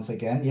it once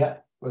again. Yeah,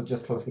 it was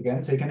just posted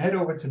again. So you can head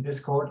over to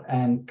Discord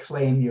and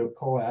claim your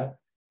POAP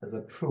as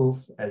a proof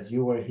as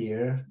you were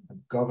here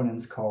at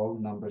governance call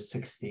number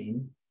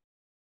 16.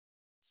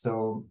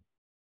 So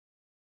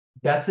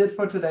that's it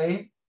for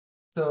today.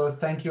 So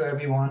thank you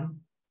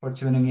everyone for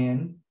tuning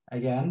in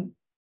again.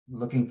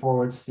 Looking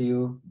forward to see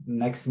you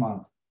next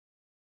month.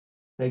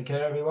 Take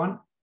care, everyone.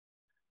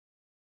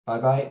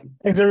 Bye-bye.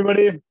 Thanks,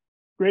 everybody.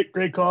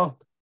 Great call.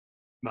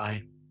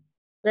 Bye.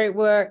 Great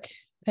work.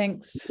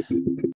 Thanks.